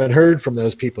 I haven't heard from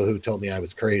those people who told me I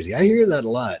was crazy. I hear that a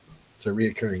lot. It's a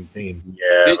reoccurring theme.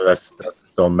 Yeah,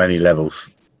 that's on many levels.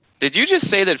 Did you just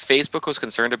say that Facebook was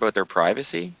concerned about their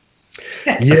privacy?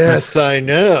 Yes, I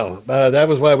know. That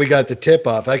was why we got the tip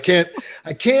off. I can't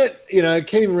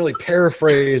even really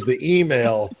paraphrase the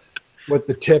email with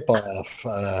the tip off.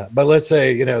 But let's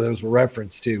say, there was a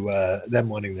reference to them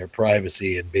wanting their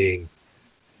privacy and being,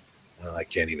 I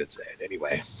can't even say it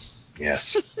anyway.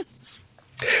 Yes.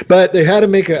 But they had to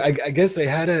make I guess they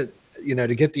had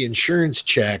to get the insurance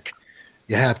check,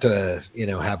 you have to,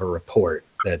 have a report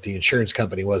that the insurance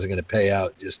company wasn't going to pay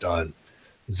out just on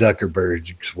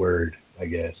Zuckerberg's word, I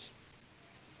guess.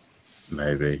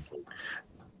 Maybe.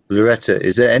 Loretta,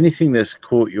 is there anything that's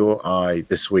caught your eye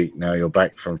this week? Now you're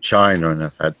back from China and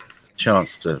have had a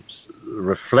chance to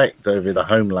reflect over the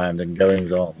homeland and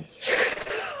goings-ons.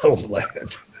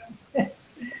 Homeland.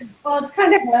 Well, it's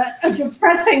kind of a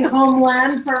depressing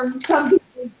homeland from some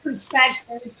people's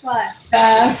perspective, but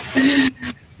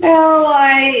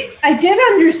I did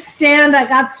understand. I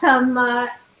got some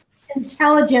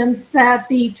intelligence that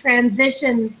the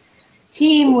transition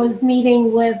team was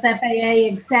meeting with FAA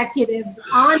executives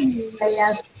on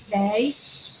UAS today.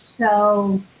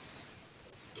 So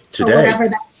whatever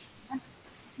that.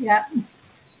 Yeah.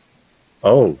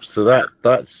 Oh, so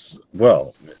that's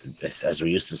well, as we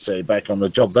used to say back on the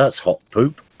job, that's hot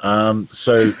poop.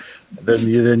 So the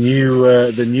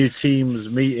new team's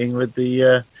meeting with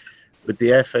the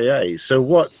FAA. So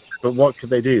what could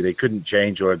they do? They couldn't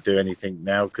change or do anything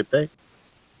now, could they?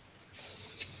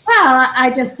 Well,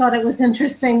 I just thought it was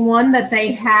interesting, one, that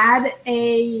they had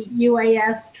a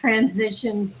UAS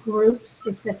transition group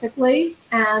specifically,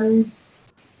 and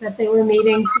that they were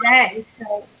meeting today.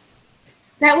 So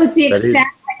that was the extent.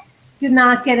 I did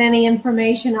not get any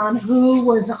information on who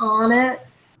was on it,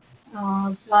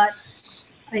 but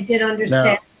I did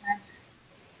understand that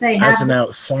they have. As an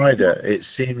outsider, it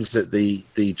seems that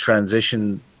the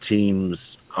transition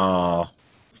teams are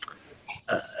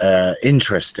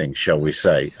interesting, shall we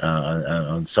say,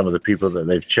 on some of the people that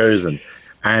they've chosen,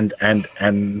 and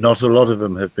not a lot of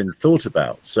them have been thought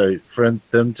about. So for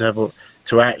them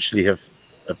to actually have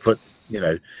put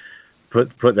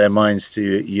their minds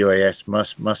to UAS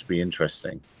must be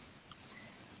interesting.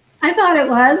 I thought it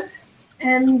was,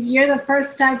 and you're the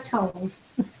first I've told.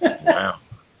 Wow.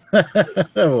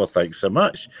 Well, thanks so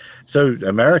much. So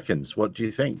Americans, what do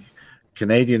you think?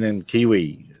 Canadian and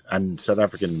Kiwi and South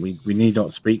African, we need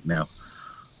not speak now.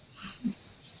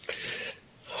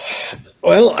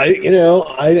 Well,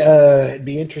 it'd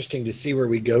be interesting to see where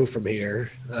we go from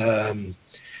here.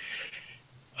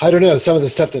 I don't know, some of the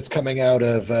stuff that's coming out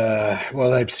of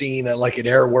I've seen like at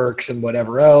Airworks and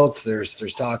whatever else. There's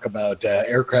talk about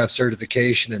aircraft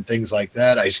certification and things like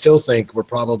that. I still think we're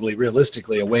probably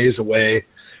realistically a ways away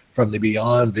from the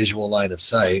beyond visual line of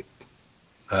sight.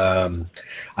 I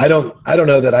don't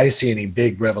know that I see any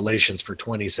big revelations for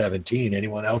 2017.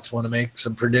 Anyone else want to make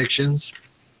some predictions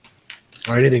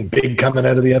or anything big coming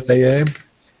out of the FAA?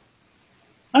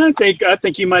 I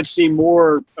think you might see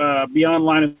more beyond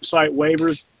line of sight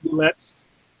waivers. I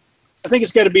think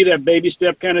it's got to be that baby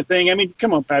step kind of thing. I mean,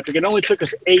 come on, Patrick. It only took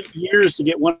us 8 years to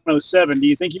get 107. Do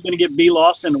you think you're going to get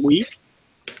BLOS in a week?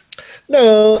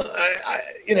 No,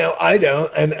 I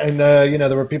don't. And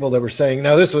there were people that were saying,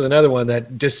 now this was another one,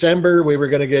 that December we were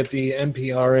going to get the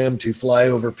NPRM to fly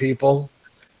over people.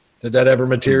 Did that ever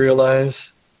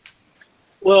materialize?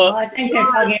 Well, I think they're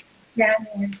talking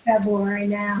January, February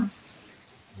now.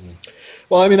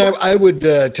 Well, I mean, I would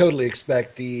totally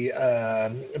expect the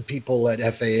people at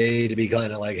FAA to be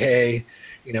kind of like, hey,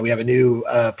 You know, we have a new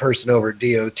person over at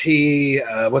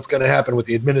DOT. What's going to happen with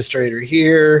the administrator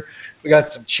here? We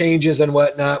got some changes and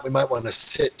whatnot. We might want to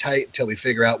sit tight until we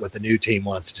figure out what the new team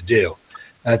wants to do.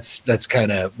 That's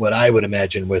kind of what I would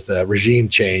imagine with a regime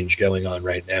change going on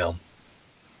right now.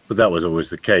 But that was always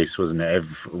the case, wasn't it?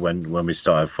 When we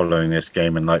started following this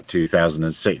game in like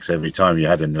 2006, every time you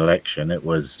had an election, it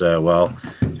was, well,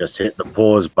 just hit the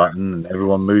pause button and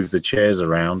everyone move the chairs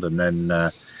around, and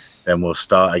then we'll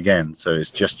start again. So it's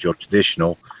just your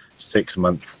traditional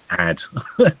 6-month add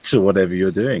to whatever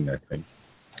you're doing, I think.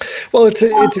 Well, it's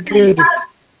a good...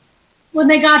 When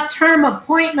they got term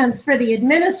appointments for the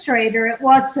administrator, it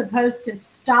was supposed to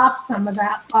stop some of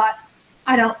that, but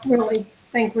I don't really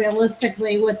think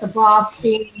realistically with the boss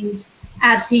being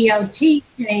at DOT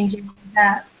changing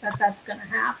that's going to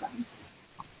happen.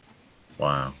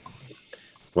 Wow.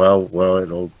 Well,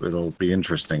 it'll be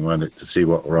interesting, won't it, to see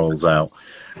what rolls out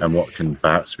and what can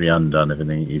perhaps be undone if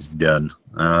anything is done.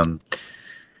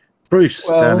 Bruce,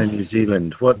 down in New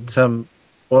Zealand,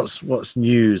 what's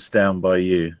news down by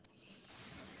you?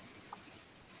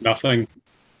 Nothing.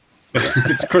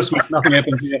 It's Christmas. Nothing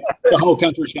happens here. The whole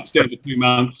country shuts down for 2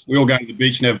 months. We all go to the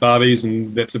beach and have barbies,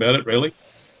 and that's about it, really.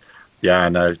 Yeah, I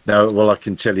know. No, well, I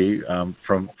can tell you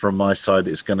from my side,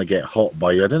 it's going to get hot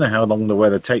by you. I don't know how long the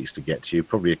weather takes to get to you.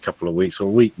 Probably a couple of weeks or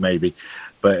a week, maybe.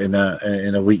 But in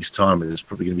a week's time, it's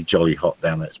probably going to be jolly hot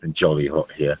down there. It's been jolly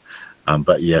hot here.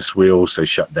 But yes, we also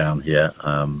shut down here,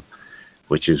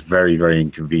 which is very, very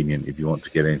inconvenient if you want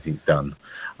to get anything done.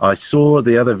 I saw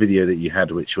the other video that you had,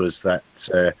 which was that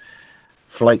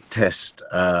flight test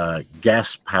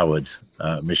gas-powered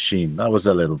machine. That was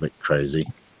a little bit crazy.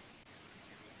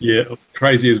 Yeah,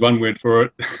 crazy is one word for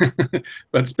it.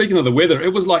 But speaking of the weather,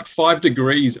 it was like 5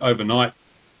 degrees overnight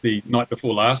the night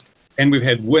before last, and we've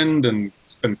had wind and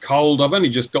it's been cold. I've only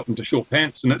just gotten to short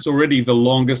pants, and it's already the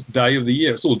longest day of the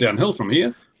year. It's all downhill from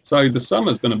here. So the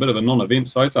summer's been a bit of a non-event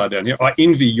so far down here. I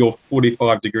envy your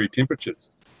 45-degree temperatures.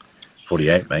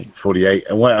 48, mate. 48.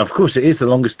 And well, of course, it is the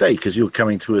longest day because you're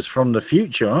coming to us from the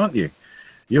future, aren't you?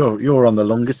 You're on the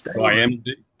longest day. I am.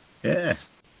 Yeah.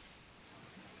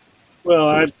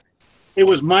 Well, it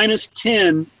was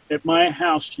 -10 at my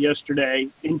house yesterday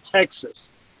in Texas.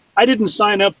 I didn't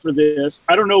sign up for this.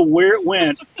 I don't know where it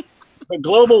went, but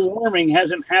global warming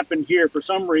hasn't happened here for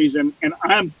some reason, and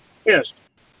I'm pissed.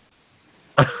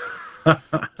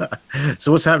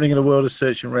 So what's happening in the world of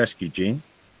search and rescue, Gene?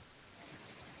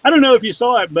 I don't know if you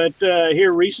saw it, but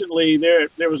here recently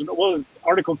there was an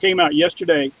article came out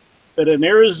yesterday that an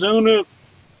Arizona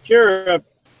sheriff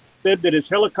said that his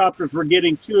helicopters were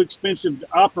getting too expensive to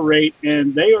operate,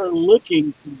 and they are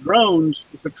looking to drones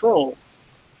to patrol.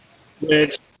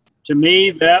 Which, to me,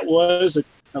 that was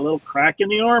a little crack in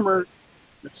the armor.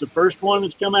 That's the first one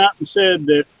that's come out and said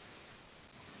that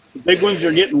the big ones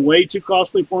are getting way too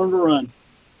costly for them to run.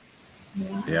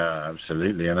 Yeah,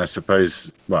 absolutely. And I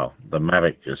suppose, well, the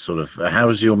Mavic is sort of,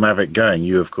 how's your Mavic going?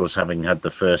 You, of course, having had the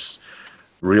first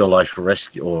real-life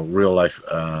rescue or real-life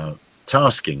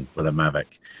tasking with a Mavic.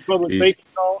 Public safety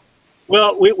call.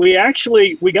 Well, we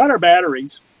actually got our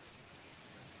batteries.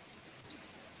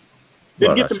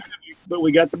 Didn't get the Mavic, but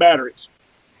we got the batteries.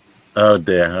 Oh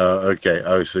dear. Okay.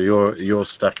 Oh, so you're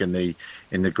stuck in the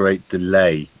great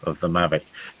delay of the Mavic.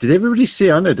 Did everybody see?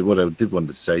 I know what I did want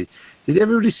to say. Did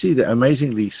everybody see that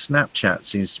amazingly Snapchat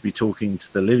seems to be talking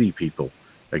to the Lily people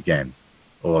again?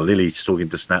 Or Lily's talking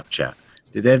to Snapchat.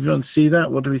 Did everyone see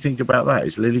that? What do we think about that?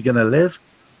 Is Lily going to live?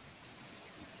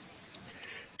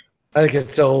 I think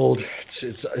it's old.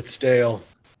 It's stale.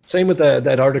 Same with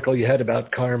that article you had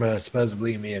about Karma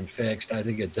supposedly being fixed. I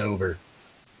think it's over.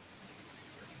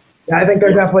 Yeah, I think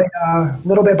they're definitely a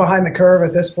little bit behind the curve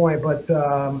at this point, but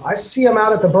I see them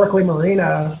out at the Berkeley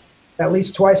Marina at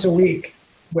least twice a week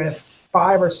with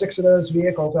 5 or 6 of those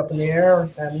vehicles up in the air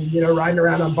and, you know, riding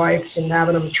around on bikes and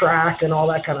having them track and all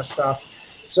that kind of stuff.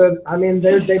 So, I mean,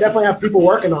 they definitely have people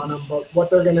working on them, but what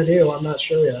they're going to do, I'm not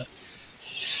sure yet.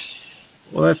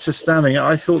 Well, that's astounding.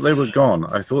 I thought they were gone.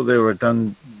 I thought they were a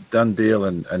done deal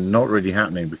and not really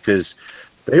happening because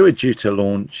they were due to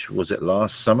launch, was it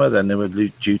last summer? Then they were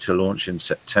due to launch in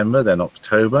September, then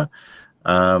October.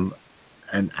 And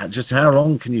just how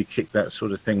long can you kick that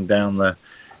sort of thing down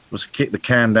kick the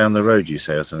can down the road, you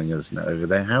say, or something, isn't it, over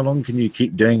there? How long can you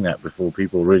keep doing that before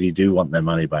people really do want their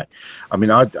money back? I mean,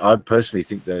 I personally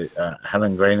think that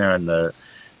Helen Grainer and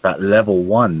that level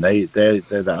 1, they're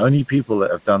the only people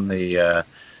that have done the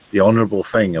honourable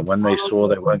thing. And when they saw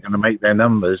they weren't going to make their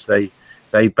numbers, they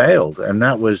bailed, and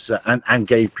that was and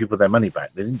gave people their money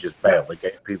back. They didn't just bail; they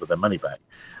gave people their money back.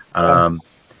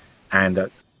 And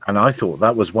I thought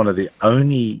that was one of the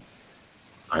only.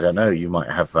 I don't know. You might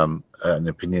have an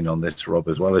opinion on this, Rob,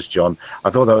 as well as John. I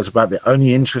thought that was about the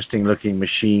only interesting looking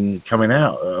machine coming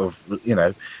out of, you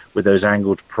know, with those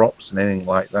angled props and anything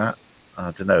like that.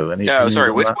 I don't know. Any opinions sorry,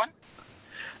 on which that? one?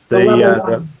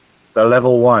 The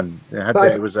level one.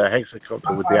 It was a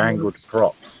hexacopter with the Sci-fi angled ones.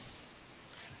 props.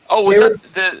 Oh, was They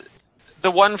that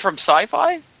the one from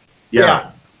Sci-Fi?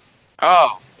 Yeah.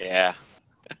 Oh, yeah.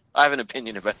 I have an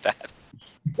opinion about that.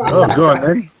 Oh, go on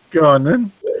then. Go on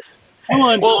then. Come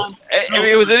on, Well, John. I mean,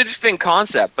 it was an interesting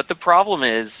concept, but the problem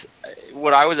is,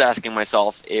 what I was asking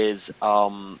myself is, I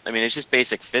mean, it's just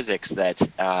basic physics that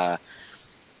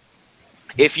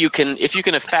if you can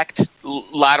affect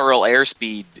lateral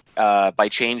airspeed by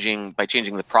changing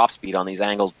the prop speed on these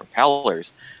angled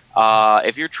propellers,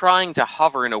 if you're trying to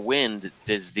hover in a wind,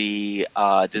 does the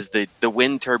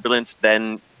wind turbulence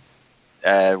then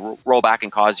roll back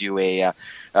and cause you a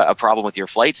problem with your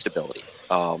flight stability?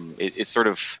 It's sort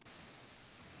of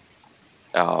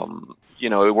you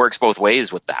know, it works both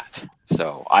ways with that.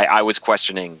 So I was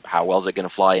questioning how well is it going to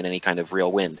fly in any kind of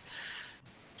real wind.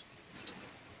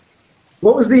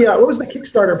 What was the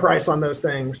Kickstarter price on those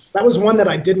things? That was one that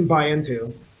I didn't buy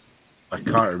into. I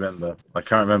can't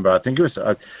remember. I think it was.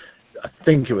 I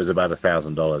think it was about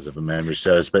 $1,000 if memory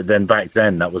serves. But then back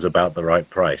then, that was about the right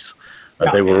price.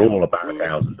 Yeah. They were all about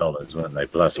 $1,000, weren't they?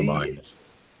 Plus or minus.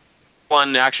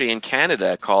 One actually in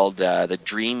Canada called the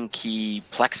Dream Key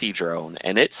Plexi drone,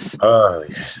 and it's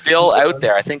still out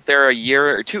there. I think they're a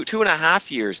year or 2.5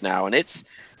 years now, and it's,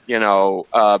 you know,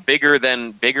 bigger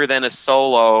than a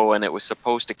Solo, and it was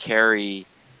supposed to carry,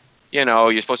 you know,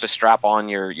 you're supposed to strap on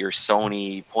your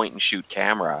Sony point and shoot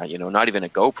camera, you know, not even a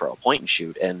GoPro, point and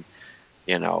shoot, and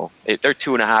you know, they're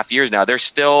 2.5 years now. They're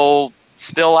still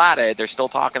at it. They're still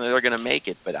talking that they're going to make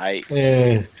it, but I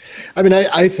mean,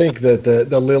 I think that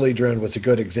the Lily drone was a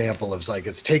good example of, like,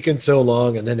 it's taken so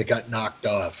long and then it got knocked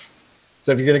off.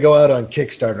 So if you're going to go out on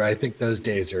Kickstarter, I think those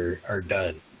days are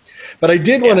done. But I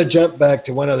did want to jump back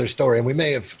to one other story, and we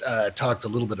may have talked a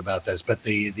little bit about this, but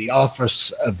the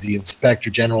Office of the Inspector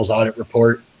General's audit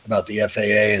report about the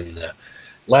FAA and the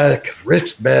lack of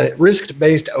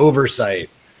risk-based oversight.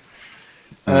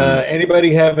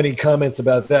 Anybody have any comments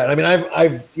about that? I mean,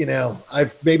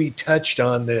 I've maybe touched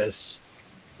on this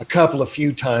a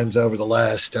few times over the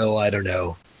last, I don't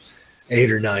know, 8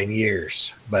 or 9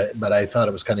 years, but I thought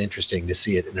it was kind of interesting to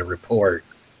see it in a report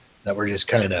that we're just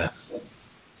kind of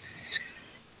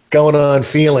going on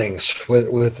feelings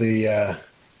with the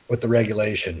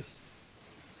regulation.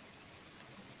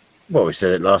 Well, we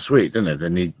said it last week, didn't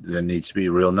it? There needs to be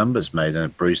real numbers made,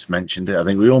 and Bruce mentioned it. I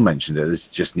think we all mentioned it. This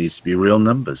just needs to be real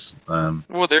numbers.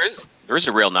 Well, there is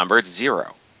a real number. It's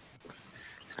 0.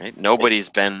 Right? Nobody's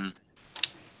been.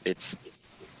 It's,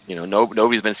 you know,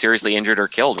 nobody's been seriously injured or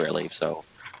killed, really. So.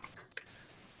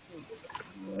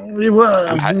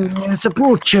 Well, it's a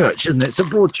broad church, isn't it? It's a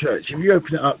broad church. If you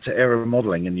open it up to aero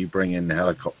modeling and you bring in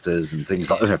helicopters and things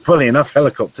like that, funnily enough,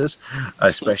 helicopters,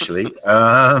 especially.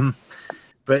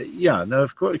 But yeah, no,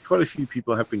 quite a few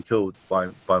people have been killed by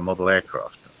model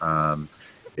aircraft.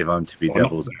 If I'm to be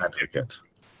devil's advocate,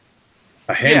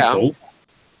 a handful.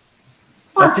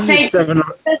 I think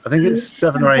it's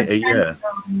 7 or 8 a year.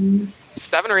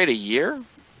 7 or 8 a year?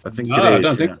 I think No, it is. I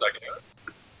don't think so.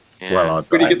 Yeah. Well,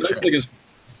 Where do you get those figures?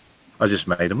 I just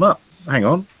made them up. Hang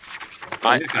on.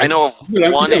 I know of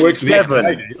one. It works for the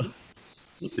 7. FAA.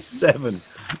 It's 7.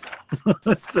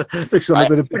 Looks a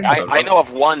little bit of I know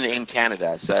of one in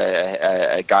Canada. It's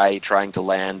a guy trying to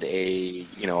land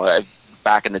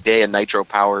back in the day, a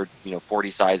nitro-powered,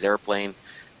 40-size airplane,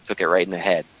 took it right in the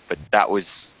head. But that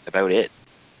was about it.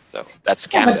 So that's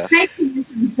Canada.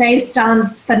 Based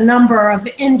on the number of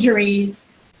injuries,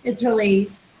 it's really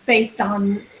based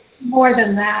on more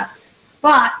than that.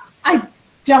 But I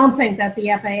don't think that the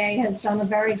FAA has done a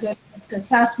very good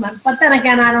assessment. But then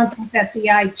again, I don't think that the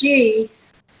IG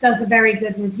does a very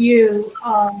good review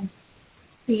of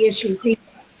the issues either.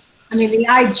 I mean, the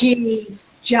IG's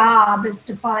job is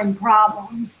to find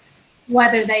problems,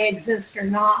 whether they exist or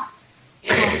not.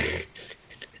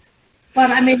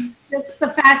 But I mean, it's the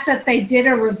fact that they did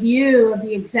a review of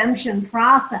the exemption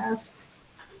process,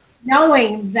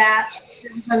 knowing that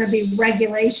there's going to be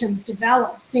regulations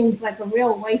developed, seems like a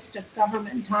real waste of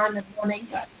government time and money.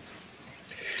 But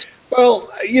well,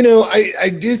 I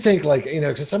do think,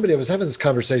 because I was having this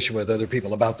conversation with other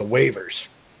people about the waivers,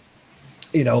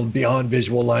 beyond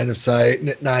visual line of sight and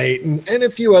at night and a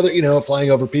few other,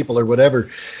 flying over people or whatever.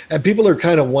 And people are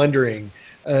kind of wondering,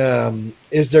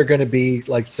 is there going to be,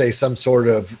 say, some sort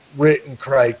of written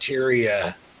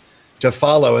criteria to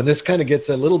follow. And this kind of gets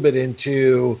a little bit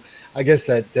into, I guess,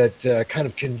 that kind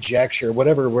of conjecture,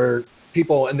 whatever, where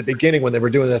people in the beginning, when they were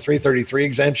doing the 333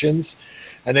 exemptions,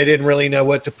 and they didn't really know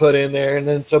what to put in there. And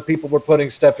then so people were putting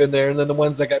stuff in there. And then the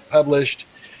ones that got published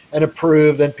and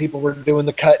approved, then people were doing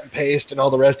the cut and paste and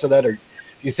all the rest of that. Or do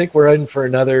you think we're in for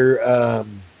another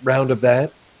round of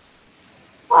that?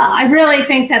 Well, I really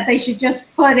think that they should just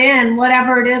put in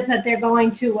whatever it is that they're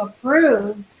going to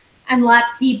approve and let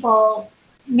people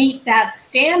meet that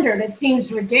standard. It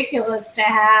seems ridiculous to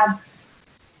have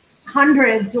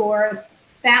hundreds or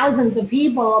thousands of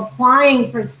people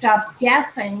applying for stuff,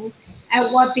 guessing at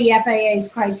what the FAA's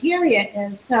criteria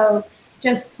is. So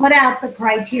just put out the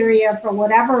criteria for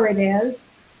whatever it is.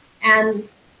 And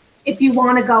if you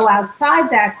want to go outside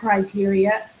that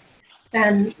criteria,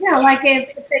 then, you know, like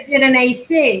if they did an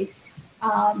AC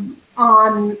on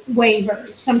waivers,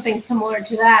 something similar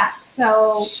to that.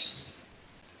 So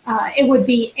it would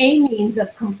be a means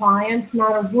of compliance,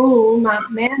 not a rule, not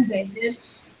mandated,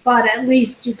 but at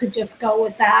least you could just go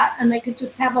with that and they could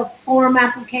just have a form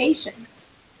application.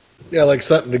 Yeah, like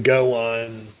something to go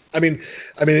on. I mean,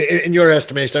 in your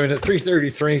estimation, I mean, the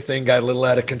 333 thing got a little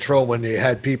out of control when you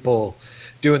had people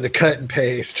doing the cut and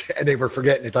paste and they were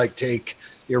forgetting to like take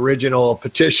the original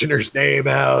petitioner's name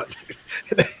out,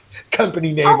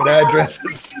 company name and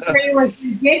addresses. It was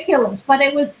ridiculous, but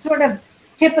it was sort of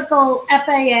typical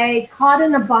FAA, caught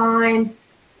in a bind,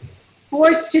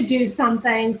 forced to do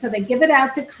something, so they give it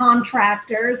out to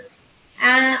contractors.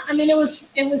 And I mean,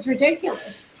 it was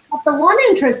ridiculous. But the one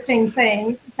interesting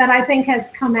thing that I think has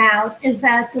come out is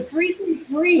that the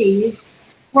 333s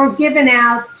were given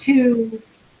out to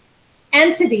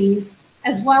entities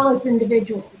as well as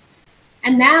individuals.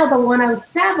 And now the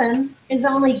 107 is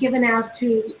only given out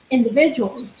to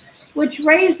individuals, which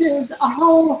raises a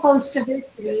whole host of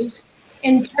issues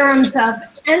in terms of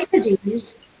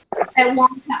entities that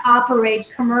want to operate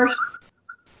commercially.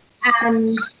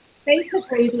 And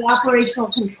basically the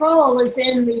operational control is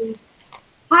in the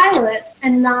pilot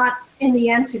and not in the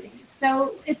entity.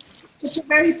 So it's a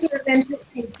very sort of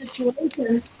interesting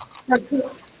situation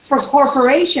for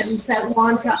corporations that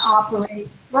want to operate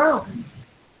drones.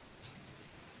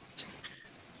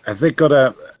 Have they got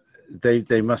a?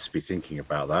 They must be thinking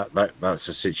about that. That's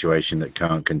a situation that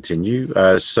can't continue.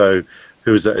 So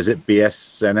who's that? Is it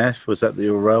BSNF? Was that the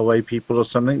railway people or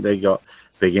something? They got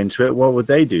big into it. What would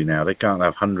they do now? They can't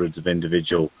have hundreds of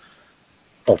individual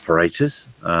operators.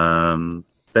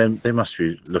 Then they must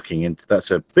be looking into.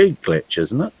 That's a big glitch,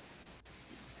 isn't it?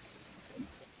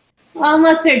 Well,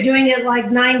 unless they're doing it like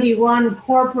 91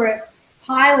 corporate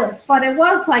pilots, but it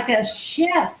was like a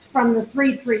shift from the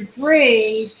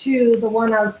 333 to the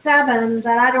 107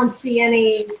 that I don't see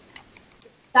any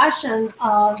discussion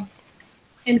of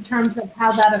in terms of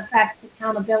how that affects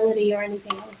accountability or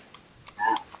anything else like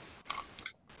that.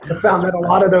 I found that a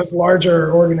lot of those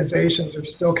larger organizations are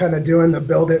still kind of doing the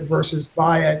build it versus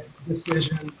buy it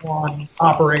decision on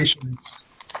operations.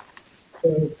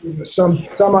 So, you know, some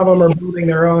of them are building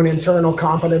their own internal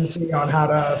competency on how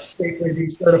to safely be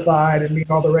certified and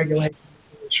meet all the regulations,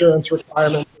 insurance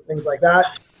requirements, and things like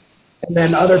that. And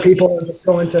then other people are just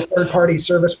going to third-party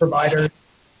service providers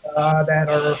that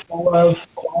are full of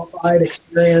qualified,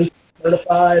 experienced,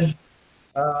 certified,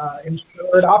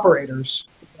 insured operators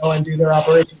to go and do their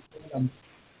operations for them.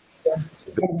 So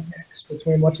it's kind of a mix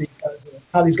between what these guys are,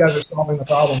 how these guys are solving the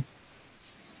problem.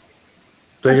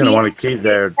 They're going to want to keep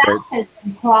their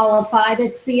qualified.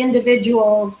 It's the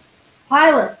individual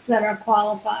pilots that are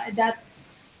qualified. That's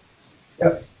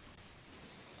Yep.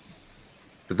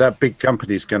 But that big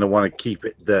company is going to want to keep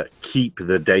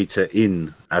the data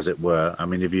in, as it were. I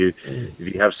mean, if you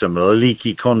have some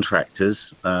leaky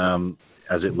contractors,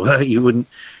 as it were, you wouldn't.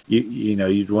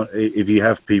 You'd want, if you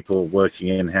have people working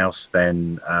in house,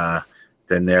 then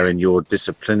they're in your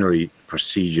disciplinary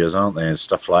procedures, aren't they, and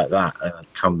stuff like that,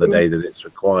 come the day that it's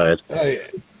required.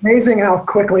 Amazing how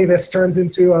quickly this turns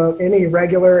into any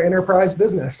regular enterprise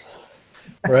business.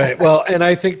 Right. Well, and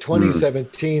I think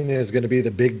 2017 is going to be the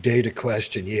big data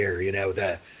question year, you know,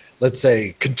 the, let's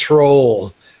say,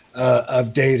 control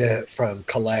of data from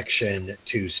collection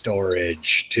to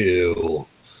storage to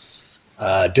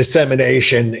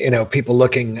dissemination, you know, people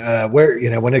looking where,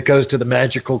 you know, when it goes to the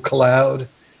magical cloud,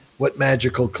 what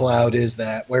magical cloud is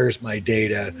that? Where's my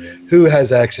data? Who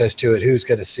has access to it? Who's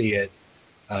going to see it?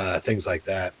 Things like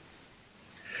that.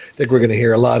 I think we're going to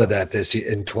hear a lot of that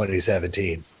in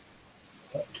 2017.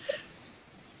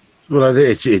 Well,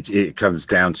 it comes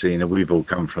down to, you know, we've all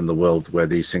come from the world where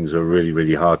these things are really,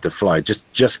 really hard to fly.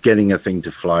 Just getting a thing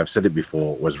to fly, I've said it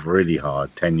before, was really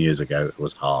hard. 10 years ago, it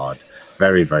was hard,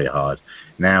 very, very hard.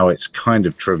 Now it's kind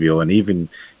of trivial, and even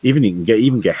you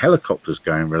can get helicopters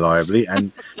going reliably,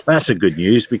 and that's a good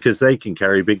news because they can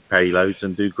carry big payloads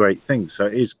and do great things. So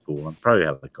it is cool. I'm pro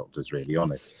helicopters, really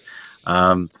honest.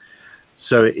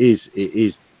 So it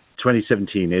is.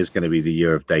 2017 is going to be the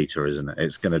year of data, isn't it?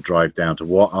 It's going to drive down to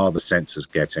what are the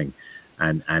sensors getting,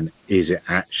 and is it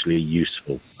actually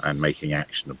useful and making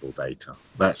actionable data?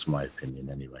 That's my opinion,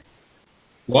 anyway.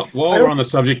 While we're on the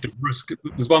subject of risk,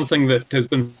 there's one thing that has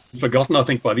been forgotten, I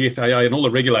think, by the FAA and all the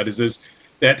regulators, is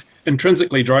that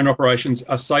intrinsically drone operations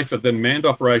are safer than manned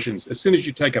operations. As soon as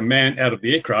you take a man out of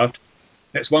the aircraft,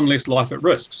 that's one less life at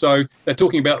risk. So they're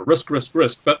talking about risk,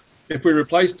 but if we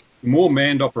replaced more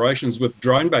manned operations with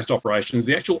drone-based operations,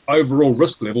 the actual overall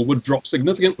risk level would drop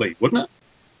significantly, wouldn't it?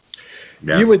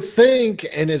 Yeah. You would think,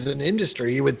 and as an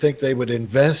industry, you would think they would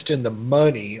invest in the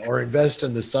money or invest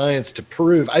in the science to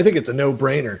prove. I think it's a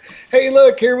no-brainer. Hey,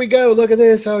 look, here we go. Look at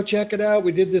this. Oh, check it out.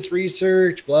 We did this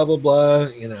research, blah, blah, blah.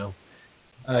 You know,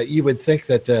 you would think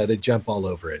that they'd jump all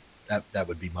over it. That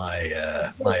would be my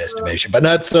estimation, but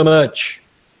not so much.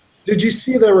 Did you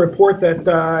see the report that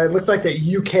it looked like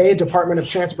the UK Department of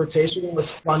Transportation was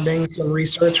funding some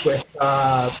research with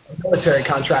a military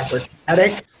contractor,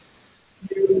 Kinetic?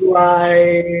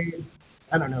 I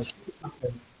don't know.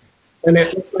 And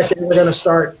it looks like they were going to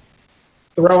start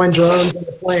throwing drones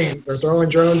into planes or throwing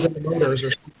drones into motors or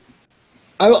something.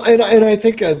 And I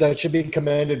think that should be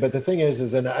commended. But the thing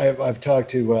is and I've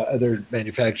talked to other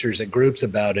manufacturers and groups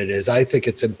about it, is I think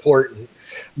it's important.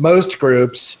 Most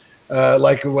groups,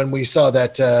 like when we saw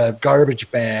that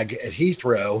garbage bag at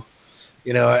Heathrow,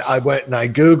 you know, I went and I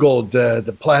Googled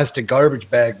the plastic garbage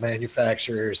bag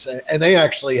manufacturers, and they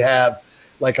actually have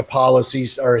like a policy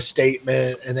or a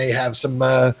statement, and they have some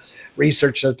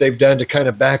research that they've done to kind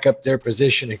of back up their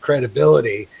position and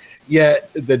credibility.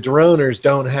 Yet the droners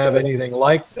don't have anything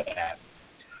like that.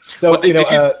 So, well,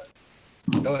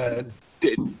 go ahead.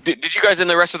 Did you guys in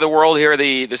the rest of the world hear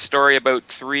the story about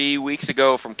 3 weeks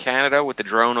ago from Canada with the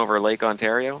drone over Lake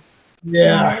Ontario?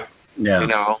 Yeah. You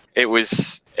know, it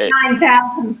was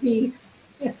 9,000 feet.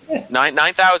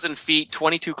 9,000 feet,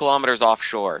 22 kilometers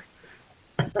offshore,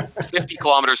 50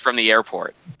 kilometers from the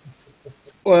airport.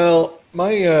 Well,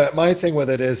 my thing with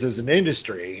it is, as an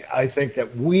industry, I think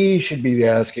that we should be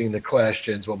asking the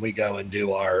questions when we go and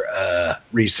do our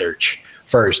research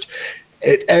first.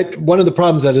 One of the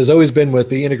problems that has always been with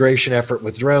the integration effort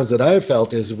with drones that I've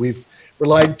felt is we've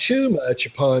relied too much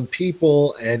upon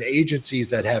people and agencies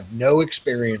that have no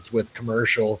experience with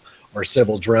commercial or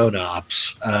civil drone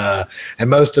ops. And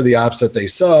most of the ops that they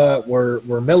saw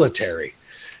were military.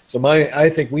 So I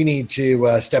think we need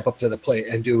to step up to the plate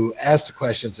and ask the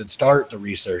questions and start the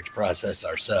research process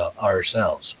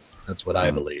ourselves. That's what I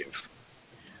believe.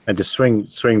 And to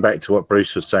swing back to what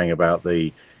Bruce was saying about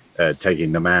the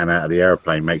taking the man out of the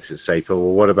airplane makes it safer.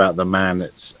 Well, what about the man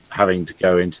that's having to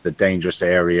go into the dangerous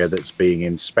area that's being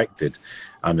inspected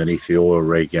underneath the oil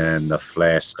rig and the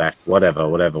flare stack,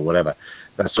 whatever?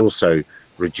 That's also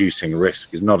reducing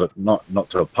risk, is not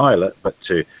to a pilot, but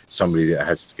to somebody that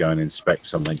has to go and inspect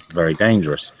something very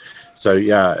dangerous. So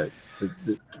yeah,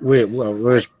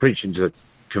 we're preaching to the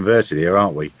converted here,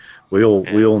 aren't we? We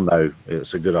all know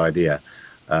it's a good idea.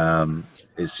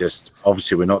 It's just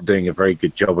obviously we're not doing a very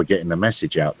good job of getting the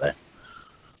message out there.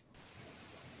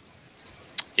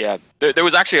 Yeah, there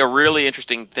was actually a really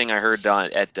interesting thing I heard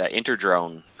at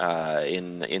Interdrone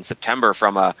in September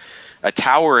from a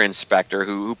tower inspector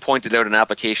who pointed out an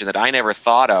application that I never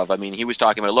thought of. I mean, he was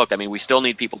talking about, look, I mean, we still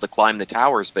need people to climb the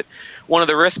towers, but one of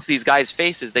the risks these guys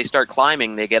face is they start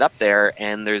climbing, they get up there,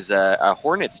 and there's a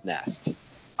hornet's nest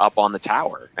up on the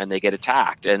tower, and they get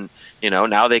attacked. And, you know,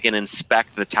 now they can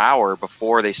inspect the tower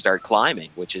before they start climbing,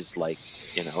 which is like,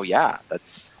 you know, yeah,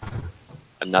 that's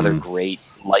another great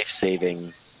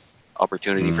life-saving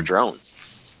opportunity for drones.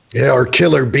 Yeah, or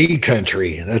killer bee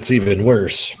country. That's even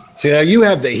worse. See, now you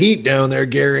have the heat down there,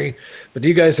 Gary, but do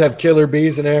you guys have killer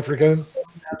bees in Africa?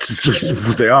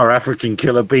 They are African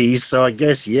killer bees, so I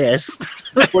guess yes.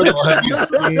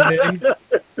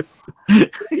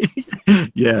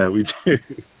 Yeah,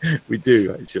 we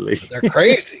do actually. They're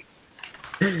crazy.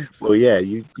 Well, yeah,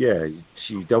 you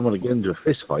don't want to get into a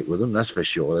fist fight with them, that's for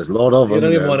sure. There's a lot of them. You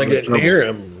don't even want to get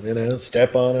near them,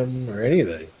 step on them or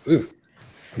anything. Ooh.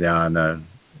 Yeah, I know.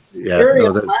 Yeah,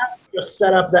 Lab just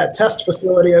set up that test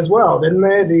facility as well, didn't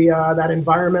they? That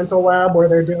environmental lab where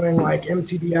they're doing like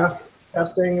MTBF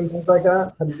testing and things like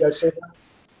that. Have you guys seen that?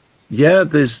 Yeah,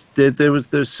 there's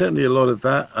certainly a lot of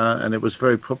that, and it was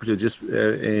very popular just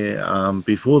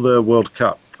before the World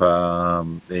Cup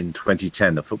in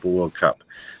 2010, the Football World Cup.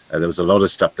 There was a lot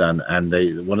of stuff done, and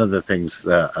one of the things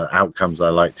outcomes I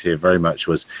liked here very much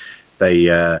was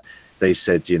they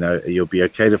said, you know, you'll be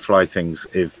okay to fly things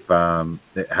if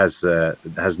it has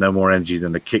no more energy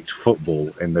than a kicked football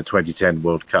in the 2010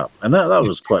 World Cup, and that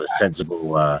was quite a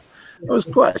sensible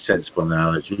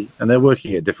analogy. And they're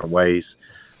working at different ways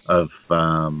of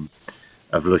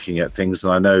looking at things,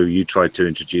 and I know you tried to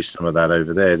introduce some of that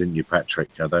over there, didn't you, Patrick?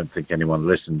 I don't think anyone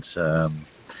listened.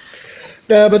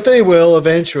 No, but they will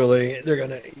eventually. You're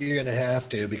gonna have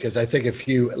to, because I think if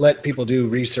you let people do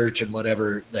research and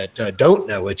whatever that don't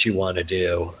know what you want to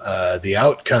do, the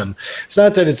outcome. It's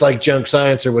not that it's like junk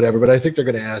science or whatever, but I think they're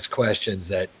going to ask questions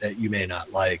that you may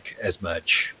not like as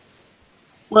much.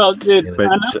 Well,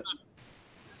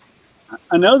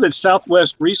 I know that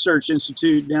Southwest Research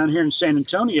Institute down here in San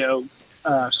Antonio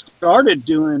started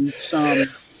doing some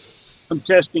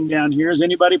testing down here. Has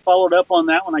anybody followed up on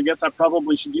that one? I guess I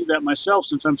probably should do that myself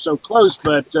since I'm so close,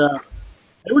 but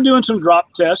they were doing some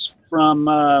drop tests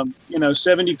from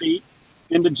 70 feet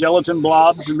into gelatin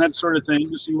blobs and that sort of thing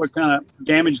to see what kind of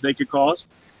damage they could cause.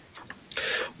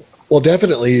 Well,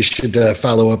 definitely you should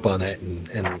follow up on that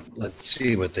and let's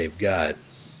see what they've got.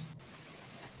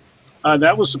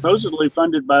 That was supposedly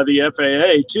funded by the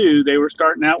FAA too. They were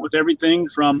starting out with everything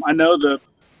from, I know the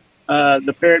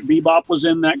Parrot Bebop was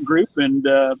in that group, and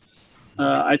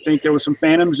I think there were some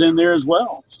Phantoms in there as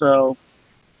well. So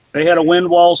they had a wind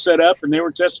wall set up, and they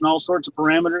were testing all sorts of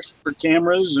parameters for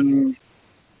cameras and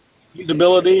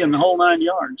usability and the whole 9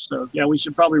 yards. So yeah, we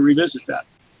should probably revisit that.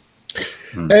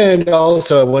 And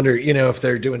also, I wonder, if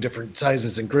they're doing different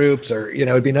sizes and groups, or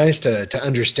it'd be nice to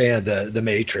understand the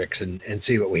matrix and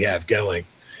see what we have going.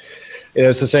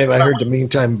 It's the same. I heard the mean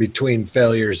time between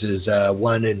failures is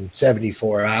 1 in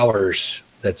 74 hours.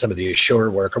 That some of the shore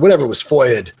work or whatever was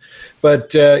FOIA'd,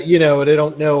 but they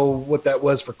don't know what that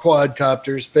was for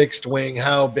quadcopters, fixed wing,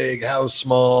 how big, how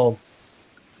small.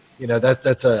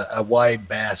 That's a wide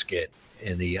basket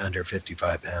in the under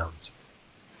 55 pounds.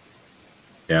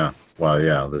 Yeah. Well,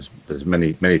 yeah, there's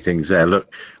many things there.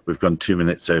 Look, we've gone 2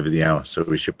 minutes over the hour, so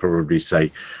we should probably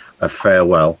say a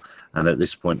farewell. And at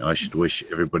this point, I should wish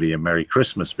everybody a Merry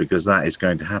Christmas, because that is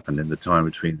going to happen in the time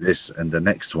between this and the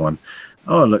next one.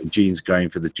 Oh, look, Gene's going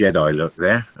for the Jedi look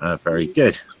there. Very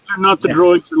good. They're not the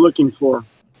droids you're looking for.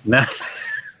 No.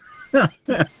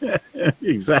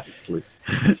 Exactly.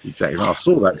 I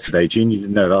saw that today, Gene. You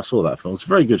didn't know that. I saw that film. It's a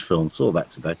very good film. Saw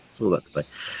that today.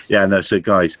 Yeah, no, so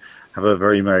guys, have a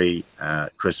very Merry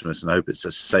Christmas, and I hope it's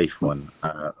a safe one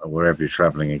wherever you're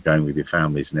traveling and going with your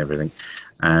families and everything.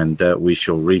 And we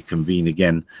shall reconvene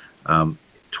again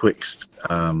twixt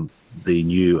the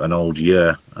new and old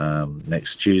year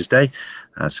next Tuesday.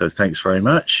 So thanks very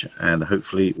much, and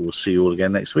hopefully we'll see you all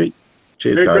again next week.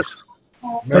 Cheers, Merry guys.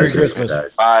 Christmas. Merry Christmas.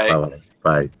 Guys. Bye.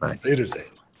 Bye. Bye. Later.